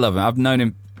Tristan, because I love him. I've known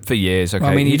him for years. Okay.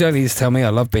 Well, I mean, you don't need to tell me I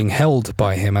love being held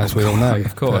by him, as we all know.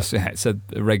 Of course, yeah, it's a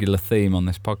regular theme on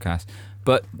this podcast.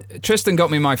 But Tristan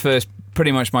got me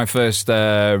pretty much my first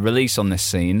release on this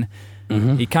scene.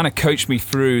 Mm-hmm. He kind of coached me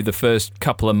through the first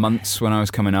couple of months when I was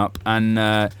coming up, and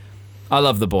I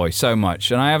love the boy so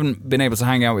much. And I haven't been able to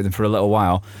hang out with him for a little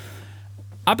while.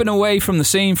 I've been away from the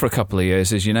scene for a couple of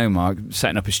years, as you know, Mark,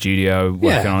 setting up a studio,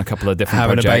 working on a couple of different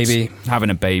projects. Having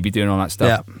a baby, doing all that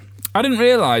stuff. Yeah. I didn't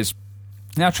realise.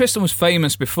 Now, Tristan was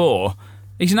famous before.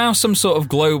 He's now some sort of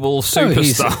global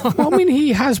superstar.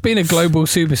 He has been a global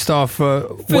superstar for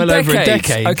well decades. Over a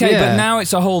decade. Okay, but now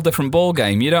it's a whole different ball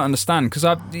game. You don't understand, because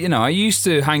I used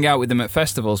to hang out with him at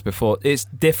festivals before. It's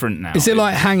different now. Is it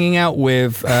like hanging out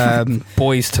with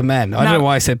Boys to Men? I don't know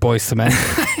why I said Boys to Men.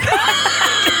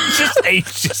 Just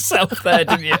aged yourself there,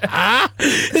 didn't you?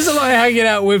 Is it like hanging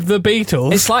out with the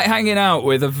Beatles? It's like hanging out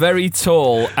with a very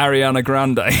tall Ariana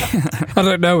Grande. I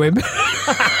don't know him.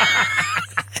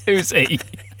 Who's he?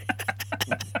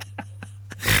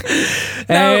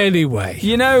 Anyway.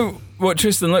 You know what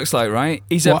Tristan looks like, right?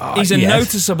 He's a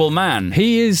noticeable man.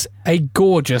 He is a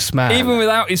gorgeous man. Even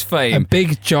without his fame. A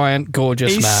big, giant,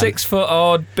 gorgeous man. He's 6 foot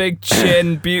odd, big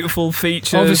chin, beautiful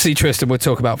features. Obviously, Tristan, we'll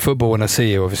talk about football when I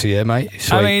see you, obviously, yeah, mate?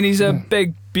 Sweet. I mean, he's a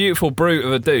big, beautiful brute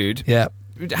of a dude. Yeah.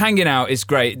 Hanging out is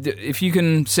great. If you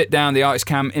can sit down the artist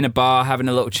camp in a bar having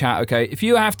a little chat, okay. If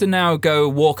you have to now go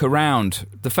walk around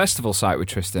the festival site with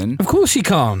Tristan, of course you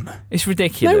can't. It's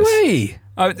ridiculous. No way.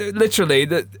 Literally,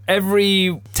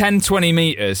 every 10-20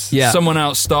 metres, someone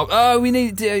else stopped. Oh, we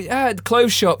need the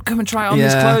clothes shop. Come and try on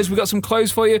these clothes. We've got some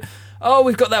clothes for you. Oh,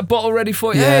 we've got that bottle ready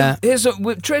for you. Yeah. Hey, here's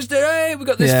Tristan. Hey, we've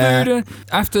got this food.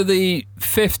 After the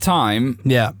 5th time,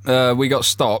 we got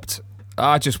stopped.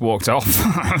 I just walked off.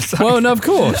 Well, no, of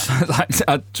course.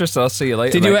 I'll see you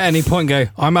later. Did you at any point go,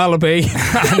 I'm Alibi? No,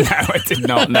 I did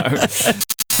not, no.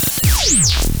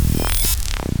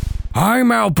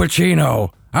 I'm Al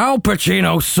Pacino. Al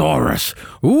Pacinosaurus.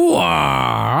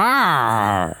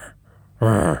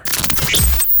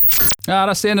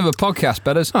 That's the end of a podcast,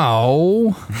 Bedders.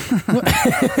 Oh.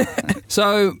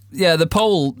 So, the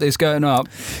poll is going up.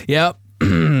 Yep.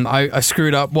 I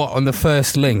screwed up, on the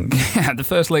first link? Yeah, the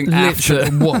first link after.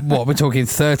 What, we're talking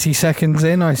 30 seconds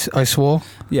in, I swore?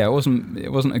 Yeah, it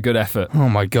wasn't a good effort. Oh,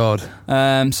 my God.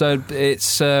 So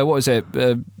it's, what was it?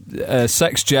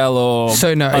 Sex gel or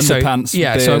underpants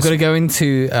beers. So I've got to go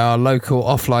into our local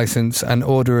off-licence and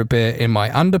order a beer in my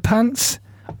underpants,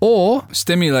 or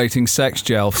stimulating sex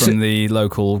gel from the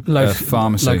local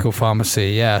pharmacy. Local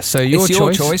pharmacy, yeah. So it's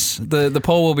your choice. The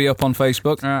poll will be up on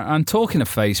Facebook. And talking of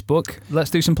Facebook, let's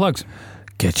do some plugs.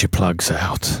 Get your plugs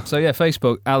out. So yeah,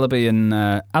 Facebook, Alibi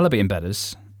and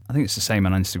Bedders. I think it's the same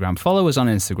on Instagram. Follow us on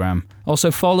Instagram. Also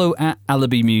follow at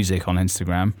Alibi Music on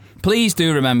Instagram. Please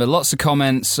do remember, lots of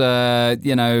comments,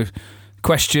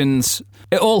 questions.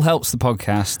 It all helps the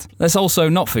podcast. Let's also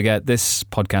not forget this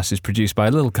podcast is produced by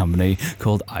a little company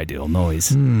called Ideal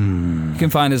Noise. You can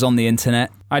find us on the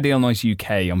internet, Ideal Noise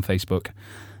UK on Facebook.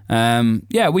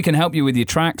 We can help you with your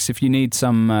tracks if you need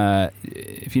some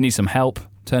help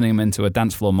turning them into a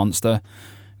dance floor monster.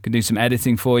 We can do some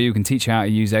editing for you. We can teach you how to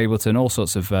use Ableton, all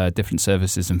sorts of different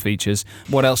services and features.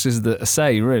 What else is there to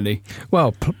say, really?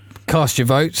 Well, cast your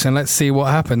votes and let's see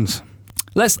what happens.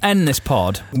 Let's end this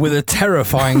pod with a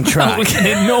terrifying track. With an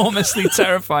enormously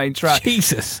terrifying track.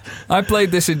 Jesus. I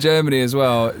played this in Germany as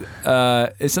well.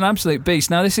 It's an absolute beast.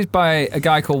 Now, this is by a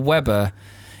guy called Weber.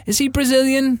 Is he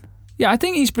Brazilian? Yeah, I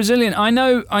think he's Brazilian. I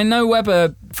know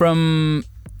Weber from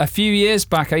a few years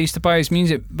back. I used to buy his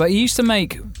music, but he used to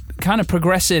make kind of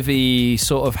progressive-y,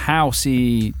 sort of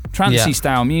housey, trancey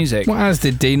style music. Well, as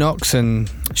did Denox and...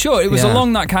 Sure, it was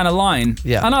along that kind of line.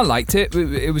 Yeah. And I liked it.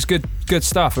 It was good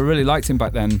stuff. I really liked him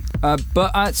back then.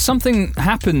 But something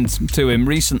happened to him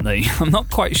recently. I'm not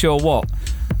quite sure what.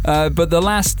 But the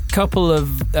last couple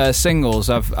of singles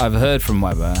I've heard from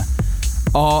Webber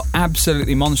are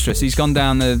absolutely monstrous. He's gone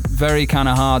down the very kind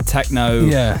of hard techno,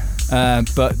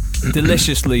 but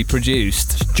deliciously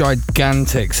produced.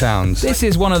 Gigantic sounds. This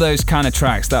is one of those kind of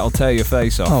tracks that'll tear your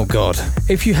face off. Oh, God.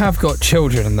 If you have got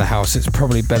children in the house, it's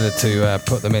probably better to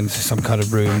put them into some kind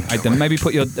of room. Maybe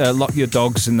put lock your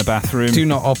dogs in the bathroom. Do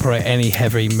not operate any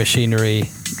heavy machinery.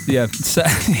 Yeah.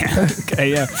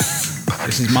 Okay, yeah.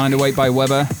 This is Mind Awake by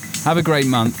Webber. Have a great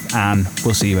month, and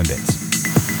we'll see you in bits.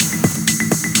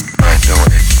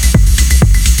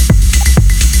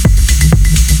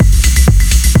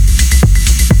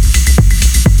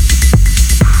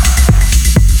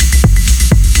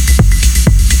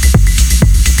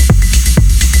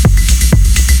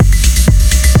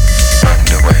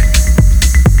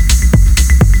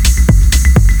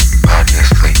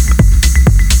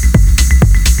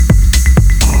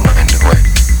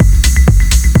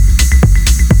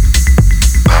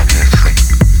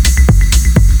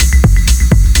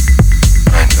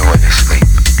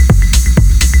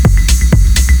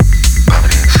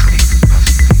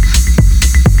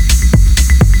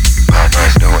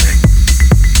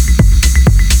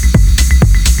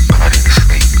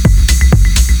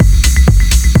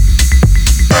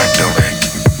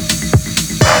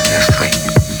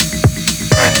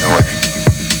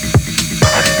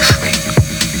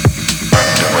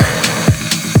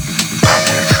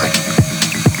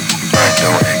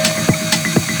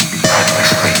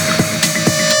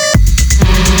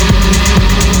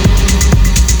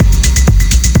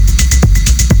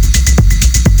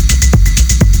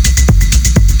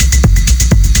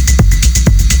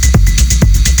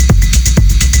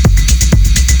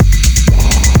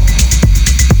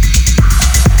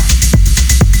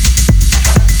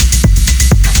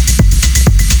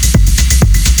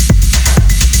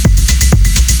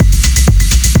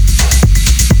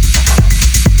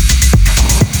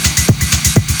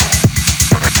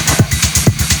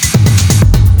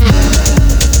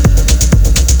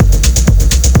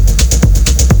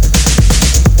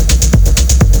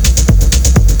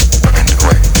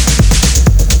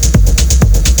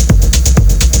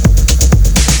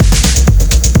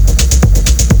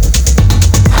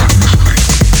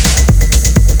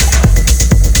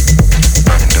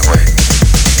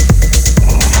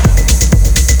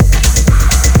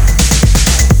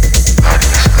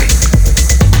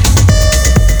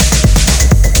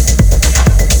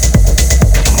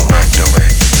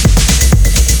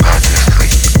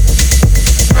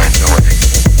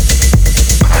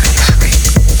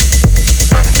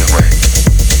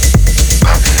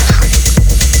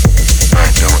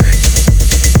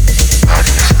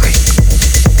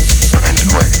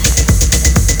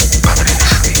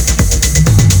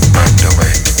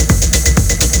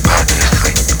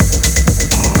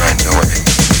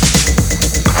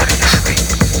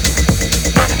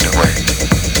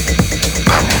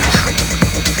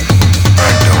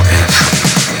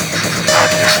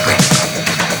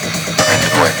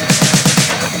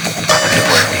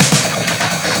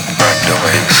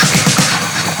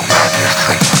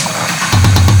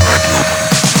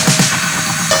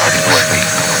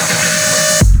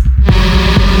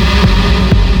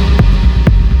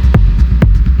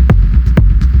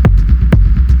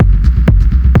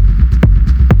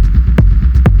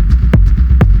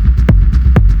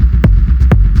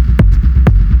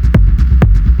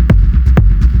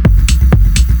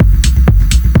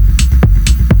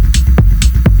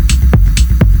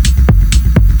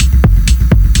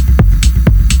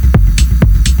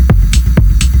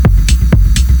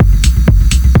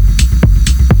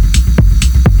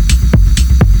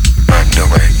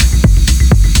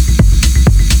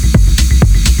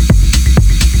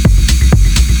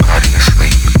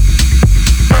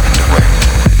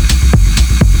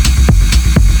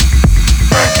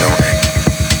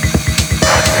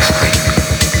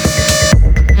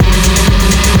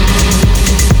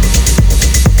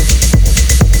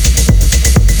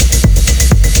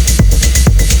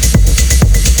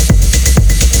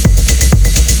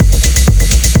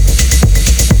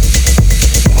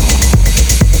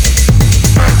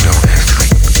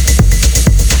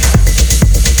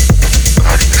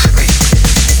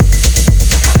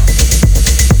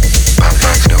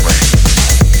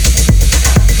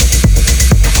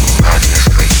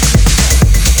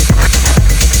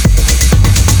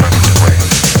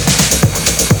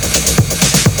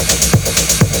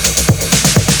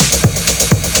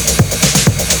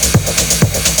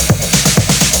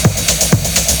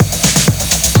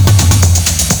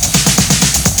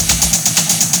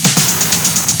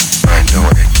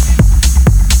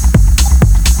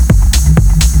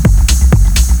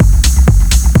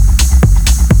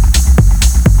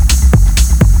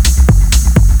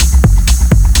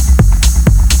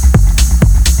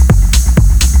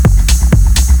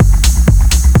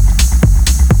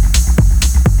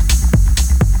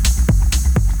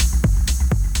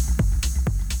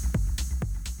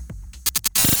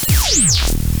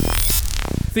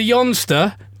 The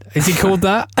Yonster. Is he called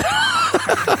that?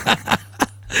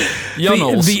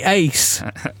 Yonels. The Ace.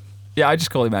 Yeah, I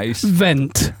just call him Ace.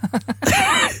 Vent.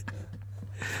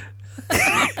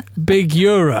 Big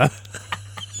Eura.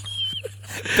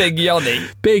 Big Yonny.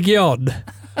 Big Yon.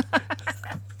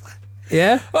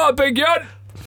 Yeah? Oh, Big Yon!